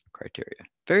configuration criteria.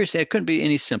 It couldn't be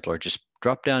any simpler. Just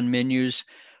drop down menus,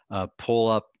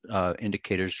 pull up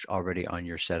indicators already on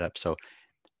your setup. So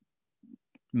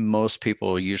most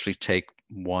people usually take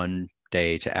 1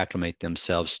 day to acclimate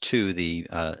themselves to the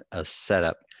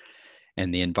setup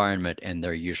and the environment, and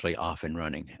they're usually off and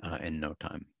running in no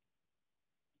time.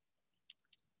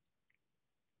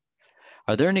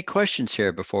 Are there any questions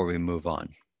here before we move on?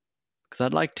 Because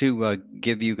I'd like to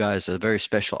give you guys a very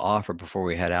special offer before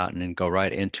we head out and then go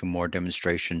right into more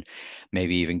demonstration,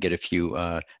 maybe even get a few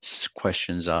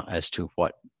questions as to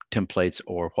what templates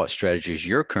or what strategies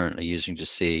you're currently using to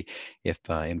see if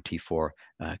MT4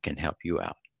 can help you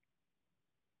out.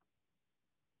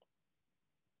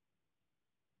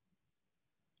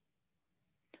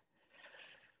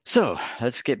 So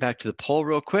let's get back to the poll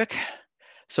real quick.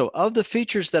 So of the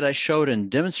features that I showed and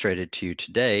demonstrated to you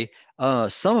today,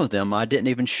 some of them I didn't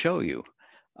even show you,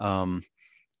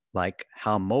 like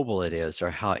how mobile it is or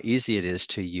how easy it is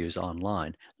to use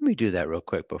online. Let me do that real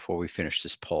quick before we finish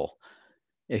this poll,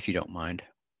 if you don't mind.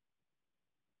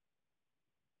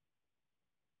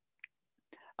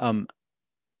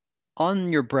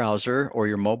 On your browser or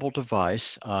your mobile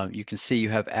device, you can see you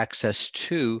have access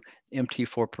to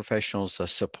MT4Professional's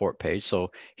support page.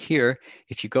 So here,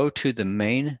 if you go to the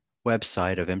main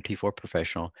website of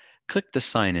MT4Professional, click the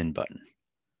sign in button.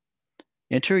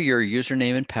 Enter your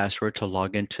username and password to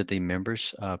log into the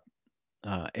members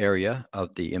area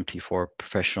of the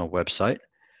MT4Professional website,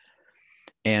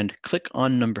 and click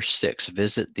on number 6,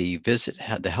 visit the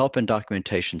Help and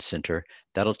Documentation Center.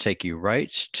 That'll take you right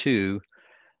to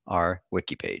our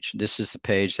wiki page. This is the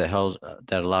page that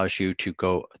allows you to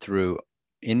go through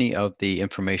any of the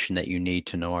information that you need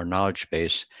to know our knowledge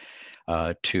base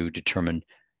to determine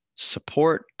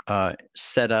support,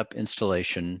 setup,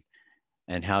 installation,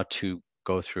 and how to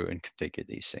go through and configure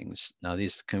these things. Now,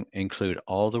 these can include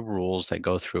all the rules that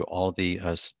go through all the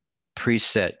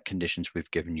preset conditions we've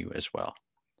given you as well.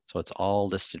 So it's all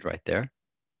listed right there.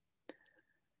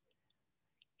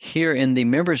 Here in the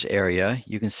members area,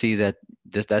 you can see that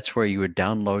that's where you would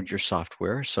download your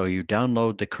software. So you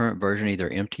download the current version, either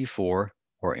MT4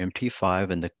 or MT5,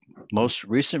 and the most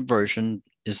recent version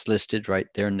is listed right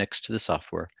there next to the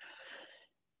software.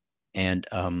 And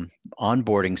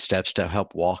onboarding steps to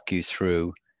help walk you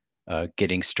through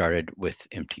getting started with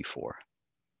MT4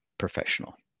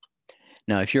 Professional.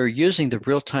 Now, if you're using the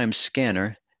real-time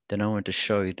scanner, then I want to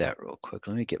show you that real quick.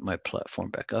 Let me get my platform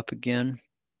back up again.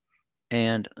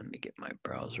 And let me get my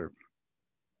browser.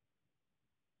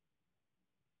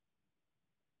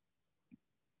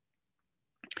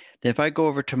 Then if I go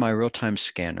over to my real-time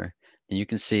scanner, then you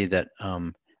can see that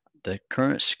the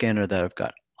current scanner that I've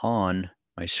got on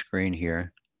my screen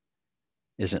here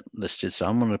isn't listed. So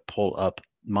I'm going to pull up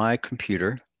my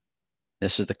computer.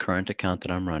 This is the current account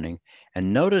that I'm running.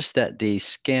 And notice that the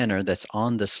scanner that's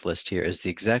on this list here is the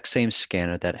exact same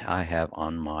scanner that I have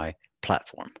on my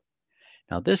platform.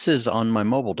 Now this is on my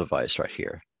mobile device right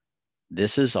here.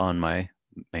 This is on my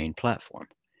main platform.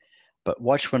 But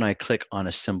watch when I click on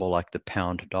a symbol like the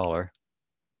pound dollar.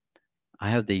 I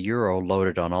have the euro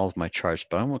loaded on all of my charts,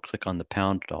 but I'm going to click on the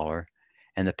pound dollar.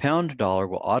 And the pound dollar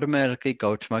will automatically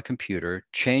go to my computer,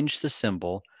 change the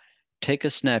symbol, take a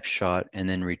snapshot, and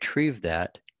then retrieve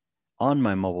that on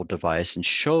my mobile device and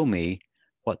show me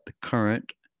what the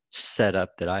current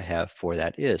setup that I have for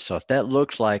that is. So if that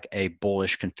looks like a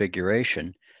bullish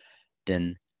configuration,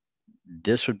 then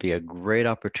this would be a great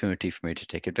opportunity for me to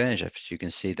take advantage of. So you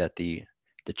can see that the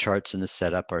charts and the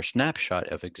setup are a snapshot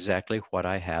of exactly what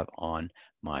I have on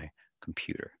my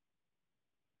computer.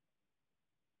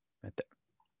 Right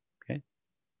there. Okay.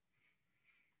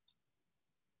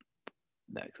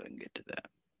 Next, I can get to that.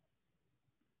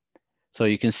 So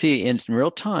you can see in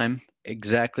real time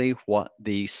exactly what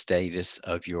the status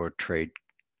of your trade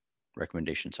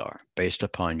recommendations are based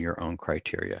upon your own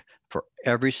criteria for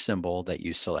every symbol that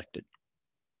you selected.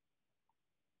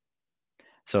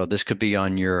 So this could be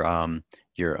on your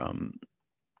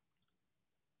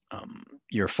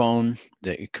your phone,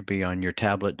 that it could be on your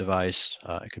tablet device,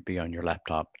 it could be on your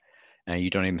laptop, and you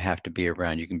don't even have to be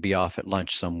around. You can be off at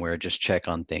lunch somewhere, just check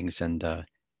on things, and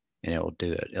it will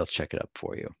do it. It'll check it up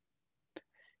for you.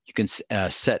 You can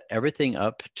set everything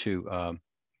up to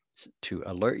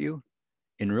alert you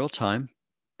in real time,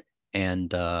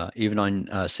 and even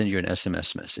send you an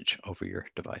SMS message over your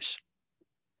device.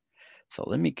 So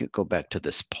let me go back to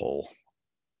this poll.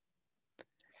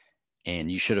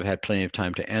 And you should have had plenty of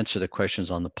time to answer the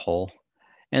questions on the poll.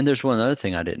 And there's one other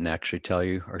thing I didn't actually tell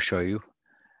you or show you.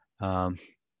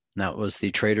 That was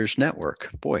the Traders Network.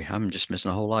 Boy, I'm just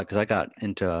missing a whole lot because I got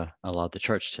into a lot of the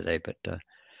charts today, but let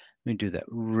me do that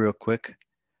real quick.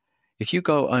 If you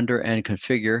go under and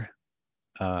configure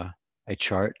a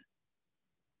chart,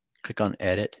 click on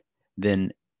edit,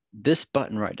 then this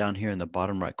button right down here in the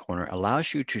bottom right corner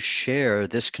allows you to share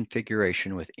this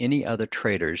configuration with any other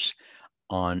traders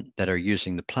that are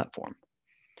using the platform.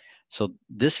 So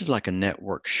this is like a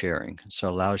network sharing. So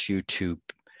it allows you to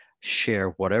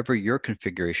share whatever your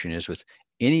configuration is with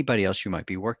anybody else you might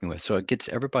be working with. So it gets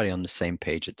everybody on the same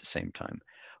page at the same time.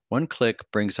 One click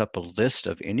brings up a list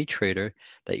of any trader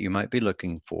that you might be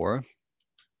looking for.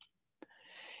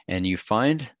 And you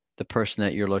find the person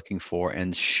that you're looking for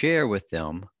and share with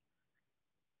them.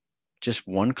 Just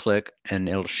one click and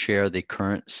it'll share the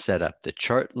current setup, the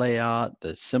chart layout,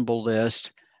 the symbol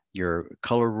list, your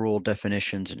color rule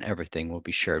definitions, and everything will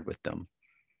be shared with them.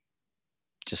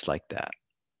 Just like that.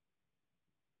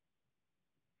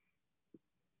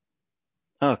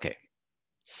 Okay,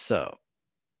 so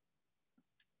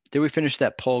did we finish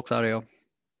that poll, Claudio? Or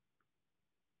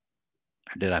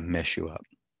did I mess you up?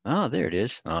 Oh, there it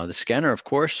is. The scanner, of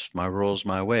course, my rules,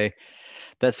 my way.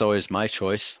 That's always my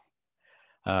choice.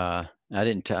 I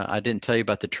didn't tell you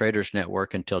about the Traders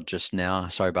Network until just now.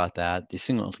 Sorry about that. The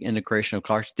single integration of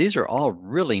cars. These are all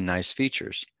really nice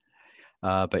features.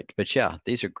 But yeah,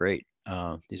 these are great.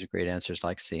 These are great answers.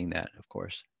 Like seeing that, of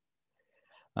course.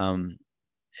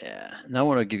 Yeah. Now I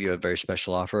want to give you a very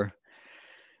special offer.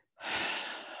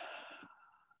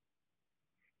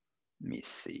 Let me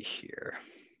see here.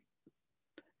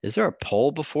 Is there a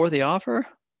poll before the offer?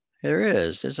 There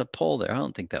is. There's a poll there. I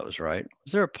don't think that was right.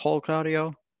 Is there a poll,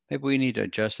 Claudio? Maybe we need to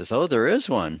adjust this. Oh, there is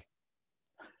one.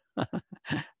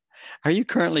 Are you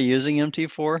currently using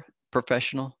MT4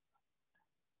 Professional?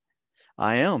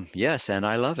 I am, yes, and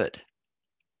I love it.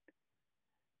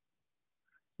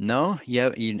 No, yeah,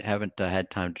 you haven't had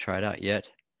time to try it out yet.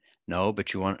 No,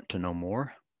 but you want to know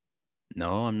more?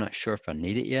 No, I'm not sure if I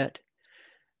need it yet.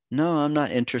 No, I'm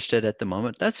not interested at the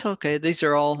moment. That's okay. These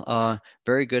are all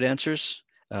very good answers.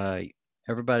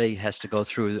 Everybody has to go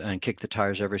through and kick the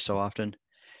tires every so often,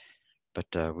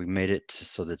 but we made it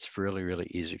so that's really, really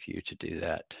easy for you to do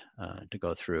that, to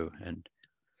go through and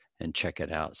check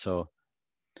it out. So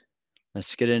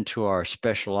let's get into our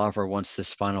special offer once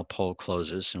this final poll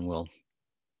closes, and we'll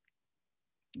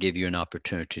give you an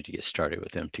opportunity to get started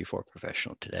with MT4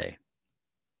 Professional today.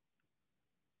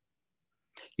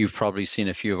 You've probably seen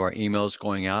a few of our emails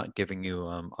going out giving you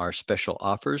our special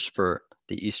offers for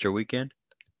the Easter weekend.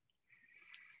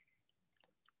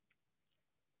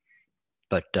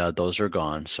 But those are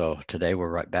gone. So today we're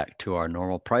right back to our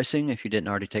normal pricing if you didn't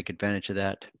already take advantage of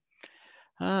that.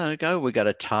 We got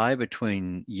a tie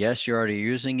between, yes, you're already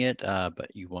using it, but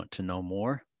you want to know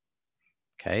more.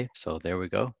 Okay, so there we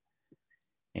go.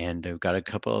 And we've got a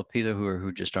couple of people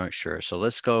who just aren't sure. So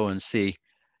let's go and see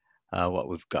what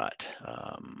we've got.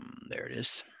 There it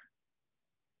is.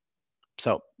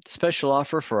 So special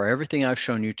offer for everything I've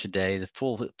shown you today,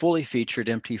 the fully featured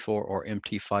MT4 or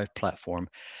MT5 platform,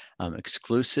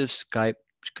 exclusive Skype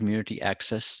community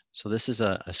access. So this is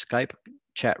a Skype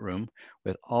chat room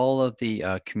with all of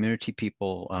the community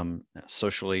people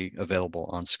socially available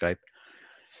on Skype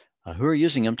who are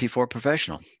using MT4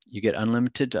 Professional. You get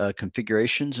unlimited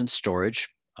configurations and storage,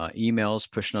 emails,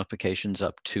 push notifications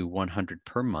up to 100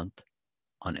 per month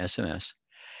on SMS.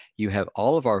 You have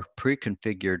all of our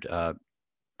pre-configured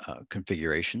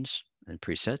configurations and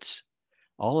presets,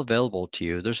 all available to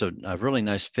you. There's a really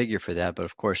nice figure for that, but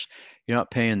of course, you're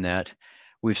not paying that.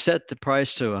 We've set the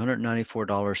price to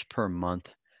 $194 per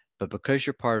month, but because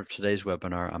you're part of today's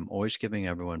webinar, I'm always giving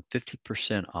everyone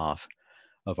 50% off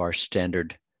of our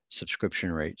standard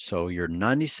subscription rate. So you're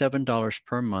 $97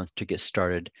 per month to get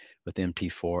started with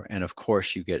MT4. And of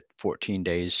course, you get 14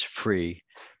 days free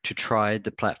to try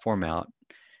the platform out.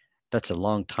 That's a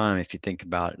long time if you think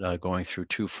about going through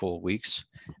 2 full weeks,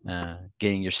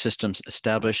 getting your systems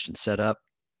established and set up.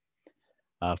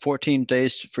 14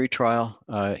 days free trial.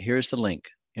 Here's the link,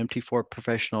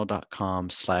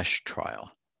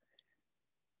 mt4professional.com/trial.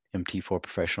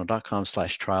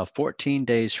 MT4Professional.com/trial, 14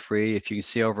 days free. If you can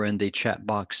see over in the chat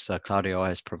box, Claudio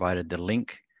has provided the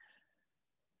link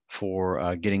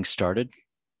for getting started.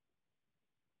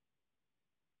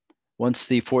 Once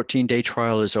the 14-day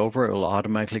trial is over, it will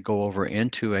automatically go over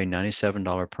into a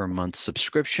 $97 per month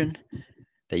subscription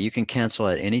that you can cancel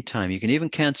at any time. You can even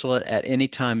cancel it at any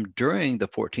time during the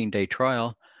 14-day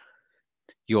trial.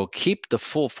 You'll keep the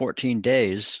full 14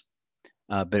 days,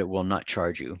 but it will not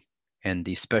charge you. And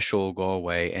the special will go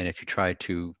away. And if you try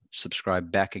to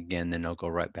subscribe back again, then it'll go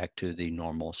right back to the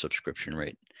normal subscription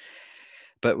rate.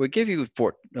 But we give you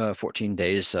 14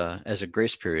 days as a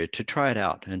grace period to try it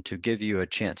out and to give you a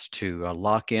chance to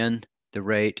lock in the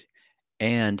rate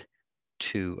and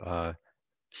to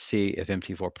see if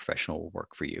MT4 Professional will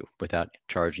work for you without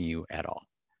charging you at all.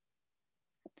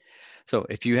 So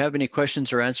if you have any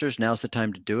questions or answers, now's the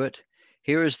time to do it.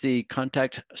 Here is the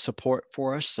contact support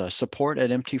for us,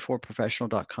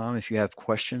 support@mt4professional.com. If you have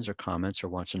questions or comments or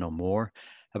want to know more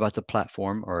about the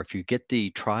platform, or if you get the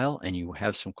trial and you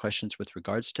have some questions with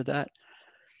regards to that,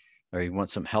 or you want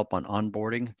some help on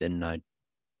onboarding, then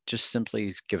just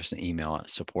simply give us an email at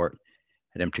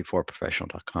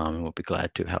support@mt4professional.com and we'll be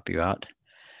glad to help you out.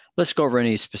 Let's go over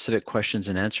any specific questions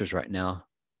and answers right now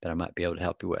that I might be able to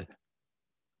help you with.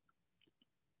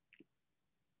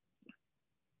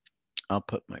 I'll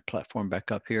put my platform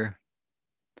back up here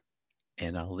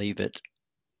and I'll leave it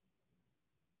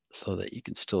so that you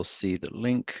can still see the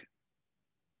link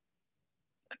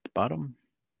at the bottom.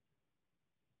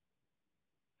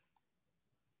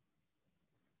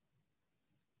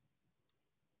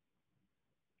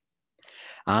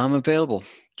 I'm available.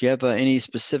 Do you have any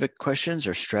specific questions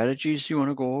or strategies you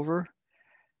want to go over?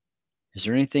 Is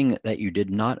there anything that you did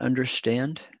not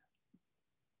understand?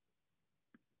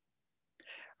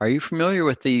 Are you familiar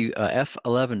with the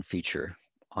F11 feature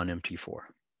on MT4?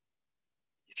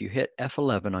 If you hit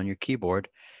F11 on your keyboard,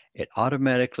 it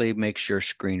automatically makes your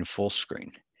screen full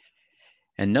screen.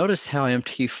 And notice how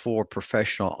MT4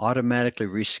 Professional automatically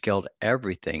rescaled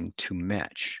everything to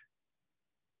match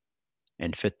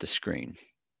and fit the screen.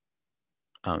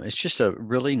 It's just a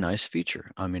really nice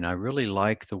feature. I mean, I really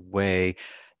like the way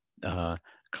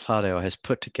Claudio has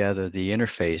put together the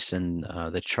interface and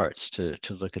the charts to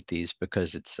look at these,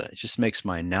 because it just makes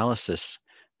my analysis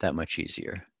that much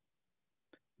easier.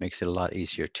 Makes it a lot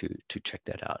easier to check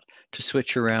that out, to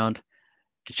switch around,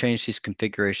 to change these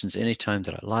configurations anytime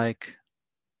that I like.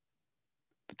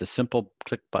 With the simple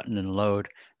click button and load,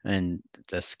 and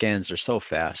the scans are so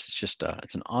fast. It's just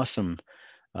it's an awesome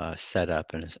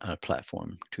setup and a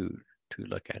platform to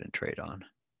look at and trade on.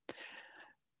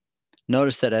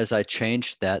 Notice that as I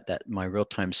changed that my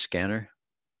real-time scanner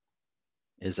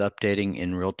is updating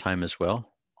in real time as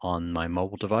well on my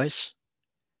mobile device.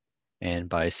 And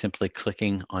by simply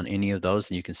clicking on any of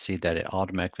those, you can see that it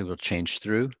automatically will change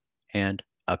through and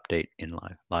update in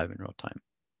live in real time.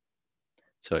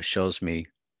 So it shows me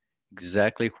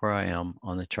exactly where I am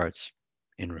on the charts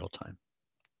in real time.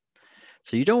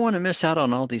 So you don't want to miss out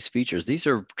on all these features. These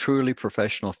are truly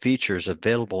professional features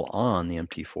available on the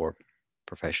MT4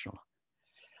 Professional.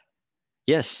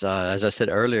 Yes, as I said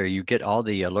earlier, you get all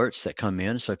the alerts that come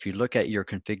in. So if you look at your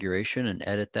configuration and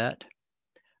edit that,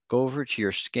 go over to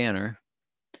your scanner.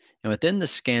 And within the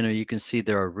scanner, you can see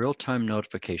there are real-time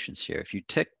notifications here. If you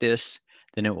tick this,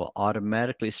 then it will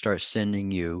automatically start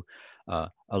sending you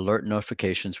alert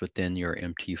notifications within your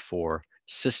MT4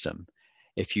 system.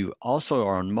 If you also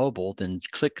are on mobile, then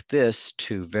click this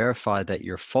to verify that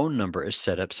your phone number is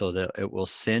set up so that it will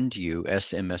send you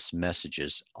SMS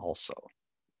messages also.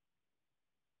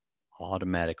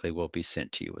 Automatically will be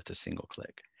sent to you with a single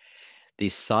click. The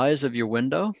size of your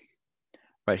window,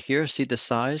 right here, see the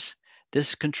size?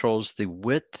 This controls the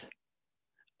width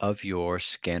of your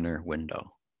scanner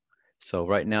window. So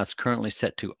right now it's currently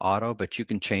set to auto, but you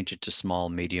can change it to small,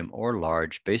 medium, or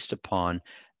large based upon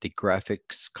the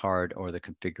graphics card or the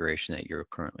configuration that you're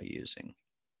currently using.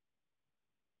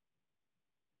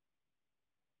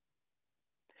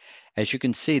 As you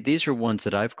can see, these are ones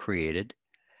that I've created,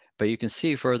 but you can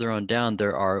see further on down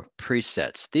there are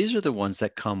presets. These are the ones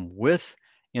that come with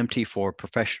MT4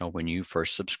 Professional when you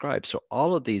first subscribe. So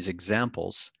all of these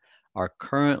examples are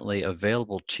currently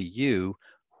available to you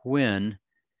when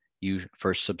you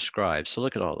first subscribe. So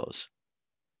look at all those.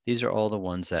 These are all the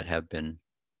ones that have been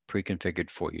pre-configured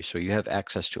for you. So you have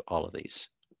access to all of these.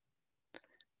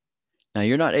 Now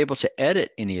you're not able to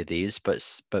edit any of these,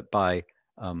 but by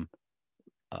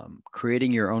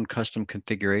creating your own custom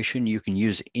configuration, you can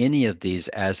use any of these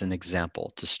as an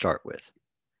example to start with.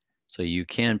 So you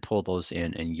can pull those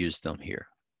in and use them here,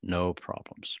 no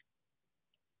problems.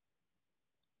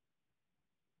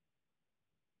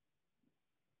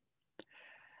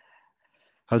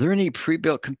 Are there any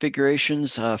pre-built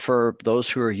configurations for those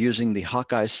who are using the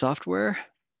Hawkeye software?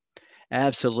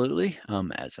 Absolutely.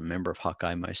 As a member of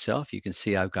Hawkeye myself, you can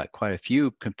see I've got quite a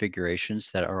few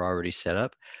configurations that are already set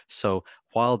up. So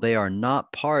while they are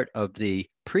not part of the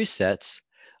presets,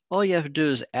 all you have to do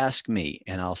is ask me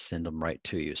and I'll send them right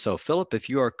to you. So Philip, if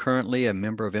you are currently a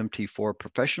member of MT4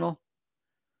 Professional,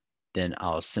 then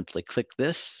I'll simply click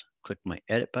this, click my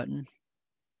edit button,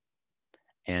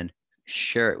 and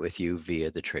share it with you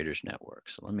via the Traders Network.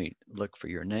 So let me look for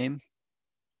your name.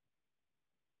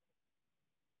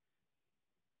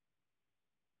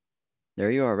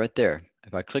 There you are right there.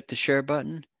 If I click the share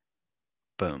button,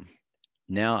 boom.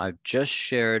 Now I've just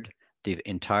shared the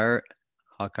entire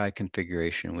Hawkeye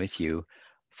configuration with you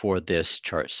for this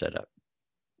chart setup.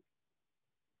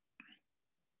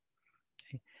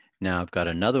 Okay. Now I've got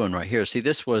another one right here. See,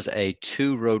 this was a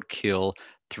 2 roadkill,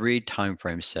 3 time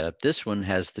frame setup. This one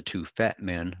has the 2 fat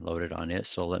men loaded on it.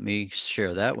 So let me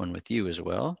share that one with you as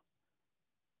well.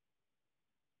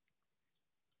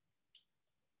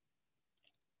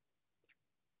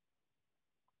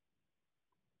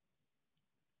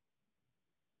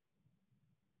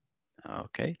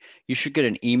 Okay, you should get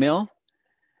an email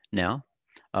now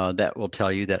that will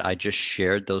tell you that I just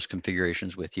shared those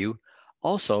configurations with you.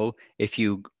 Also, if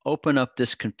you open up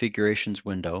this configurations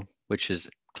window, which is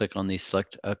click on the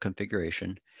select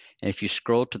configuration, and if you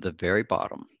scroll to the very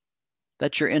bottom,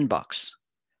 that's your inbox.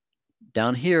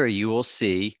 Down here, you will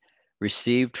see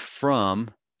received from,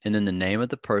 and then the name of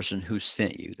the person who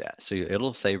sent you that. So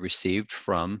it'll say received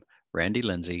from Randy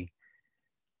Lindsay,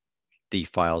 the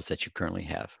files that you currently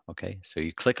have. Okay, so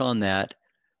you click on that,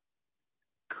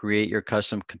 create your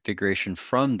custom configuration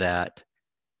from that,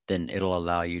 then it'll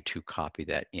allow you to copy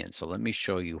that in. So let me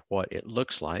show you what it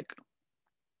looks like.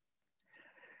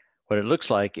 What it looks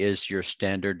like is your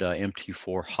standard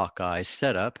MT4 Hawkeye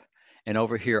setup. And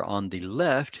over here on the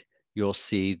left, you'll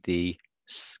see the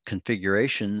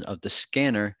configuration of the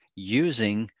scanner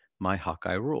using my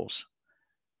Hawkeye rules.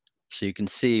 So you can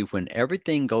see when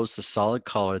everything goes to solid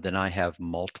color, then I have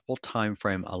multiple time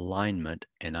frame alignment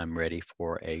and I'm ready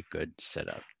for a good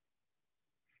setup.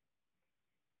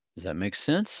 Does that make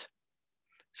sense?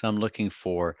 So I'm looking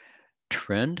for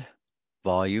trend,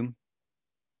 volume,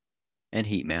 and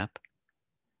heat map.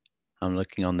 I'm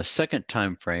looking on the second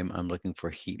time frame, I'm looking for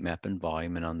heat map and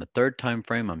volume. And on the third time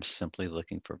frame, I'm simply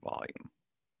looking for volume.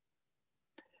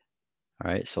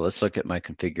 All right, so let's look at my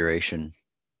configuration.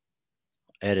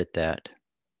 Edit that.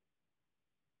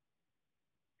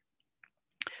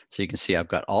 So you can see I've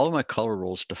got all of my color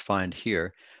rules defined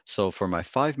here. So for my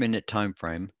 5-minute time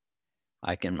frame,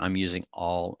 I'm using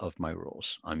all of my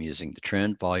rules. I'm using the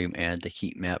trend, volume, and the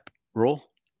heat map rule.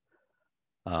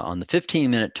 On the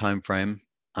 15-minute time frame,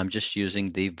 I'm just using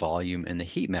the volume and the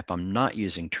heat map. I'm not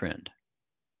using trend.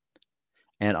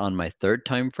 And on my third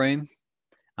time frame,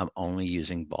 I'm only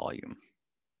using volume.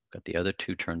 Got the other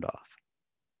 2 turned off.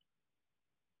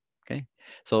 Okay,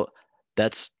 so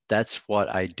that's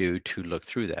what I do to look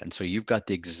through that. And so you've got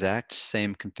the exact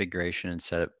same configuration and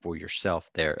setup for yourself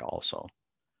there also.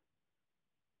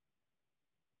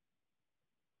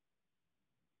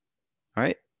 All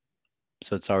right,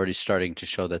 so it's already starting to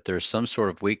show that there's some sort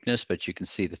of weakness, but you can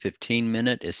see the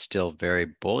 15-minute is still very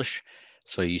bullish.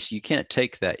 So you can't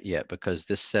take that yet because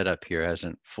this setup here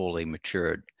hasn't fully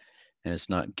matured and it's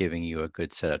not giving you a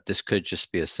good setup. This could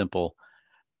just be a simple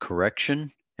correction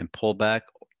and pullback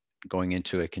going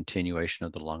into a continuation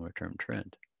of the longer term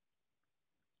trend.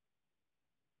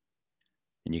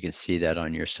 And you can see that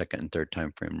on your second and third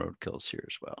time frame roadkills here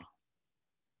as well.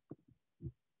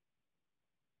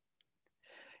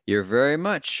 You're very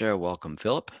much welcome,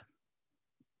 Philip.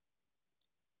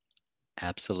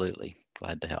 Absolutely,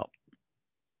 glad to help.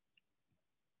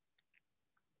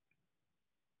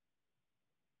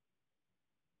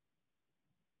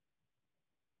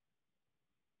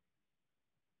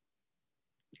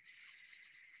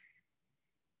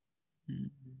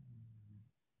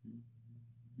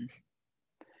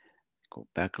 Go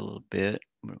back a little bit.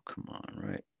 Oh, come on,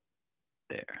 right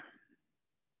there.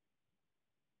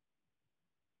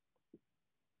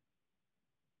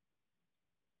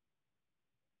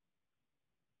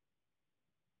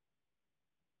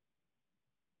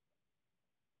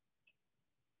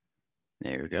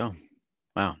 There we go.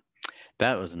 Wow,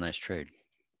 that was a nice trade.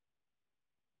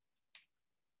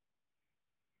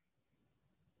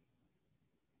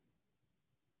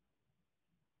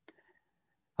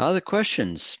 Other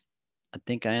questions? I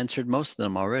think I answered most of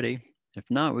them already. If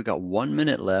not, we got 1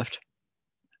 minute left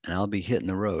and I'll be hitting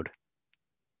the road.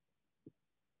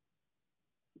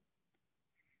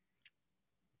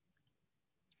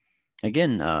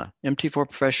 Again,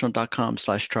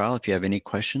 MT4Professional.com/trial if you have any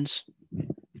questions.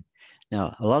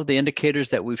 Now, a lot of the indicators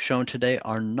that we've shown today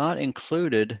are not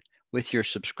included with your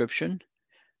subscription.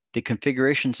 The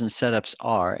configurations and setups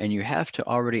are, and you have to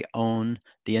already own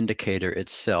the indicator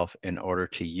itself in order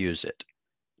to use it.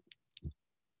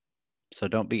 So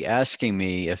don't be asking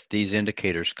me if these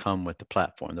indicators come with the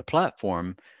platform. The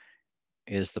platform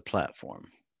is the platform,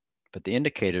 but the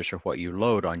indicators are what you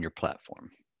load on your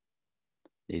platform.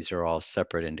 These are all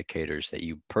separate indicators that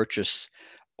you purchase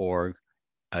or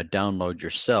download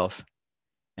yourself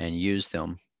and use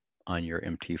them on your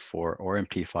MT4 or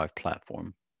MT5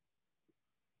 platform.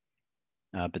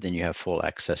 But then you have full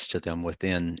access to them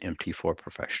within MT4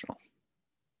 Professional.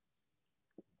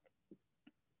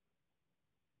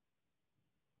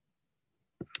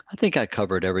 I think I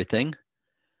covered everything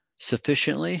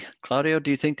sufficiently. Claudio,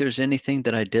 do you think there's anything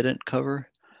that I didn't cover?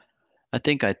 I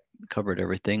think I covered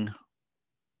everything.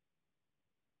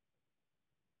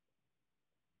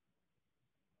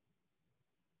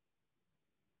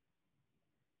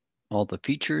 All the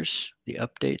features, the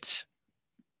updates.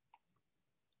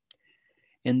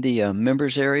 In the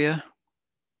members area,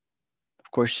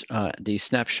 of course, the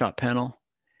snapshot panel,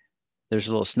 there's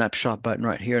a little snapshot button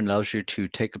right here and allows you to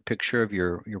take a picture of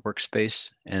your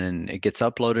workspace, and it gets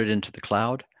uploaded into the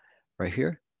cloud right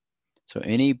here. So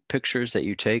any pictures that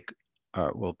you take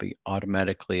will be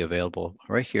automatically available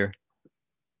right here.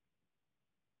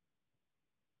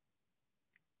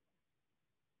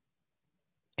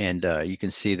 And you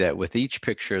can see that with each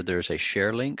picture, there's a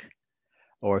share link,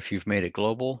 or if you've made it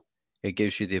global, it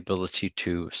gives you the ability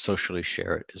to socially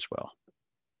share it as well.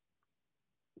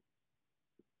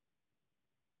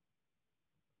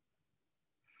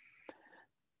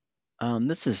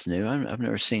 This is new. I've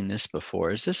never seen this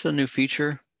before. Is this a new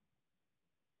feature?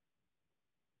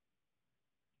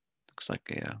 Looks like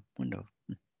a window.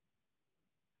 Not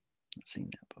seen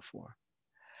that before.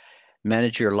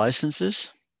 Manage your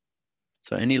licenses.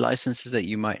 So any licenses that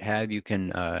you might have, you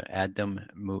can add them,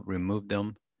 remove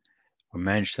them, or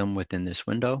manage them within this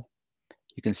window.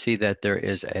 You can see that there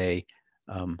is a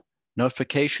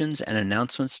notifications and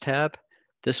announcements tab.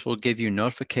 This will give you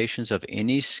notifications of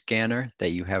any scanner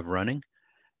that you have running.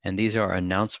 And these are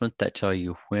announcements that tell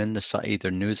you when either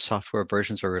new software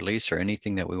versions are released or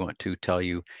anything that we want to tell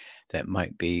you that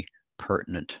might be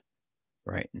pertinent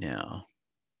right now.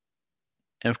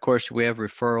 And of course, we have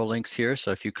referral links here. So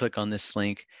if you click on this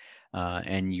link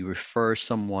and you refer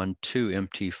someone to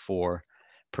MT4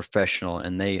 Professional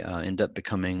and they end up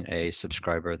becoming a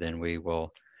subscriber, then we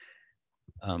will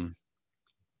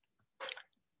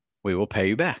pay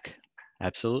you back.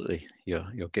 Absolutely,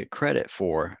 you'll get credit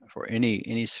for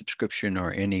any subscription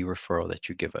or any referral that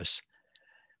you give us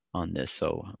on this.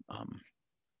 So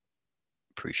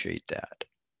appreciate that.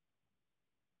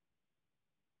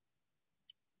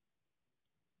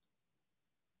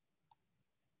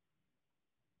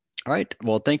 All right.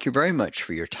 Well, thank you very much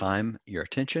for your time, your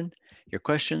attention, your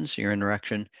questions, your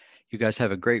interaction. You guys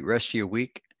have a great rest of your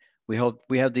week. We hope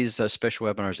we have these special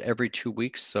webinars every 2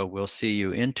 weeks. So we'll see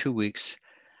you in 2 weeks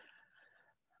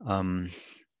on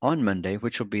Monday,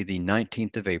 which will be the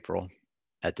 19th of April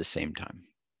at the same time.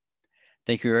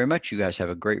 Thank you very much. You guys have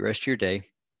a great rest of your day,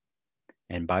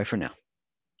 and bye for now.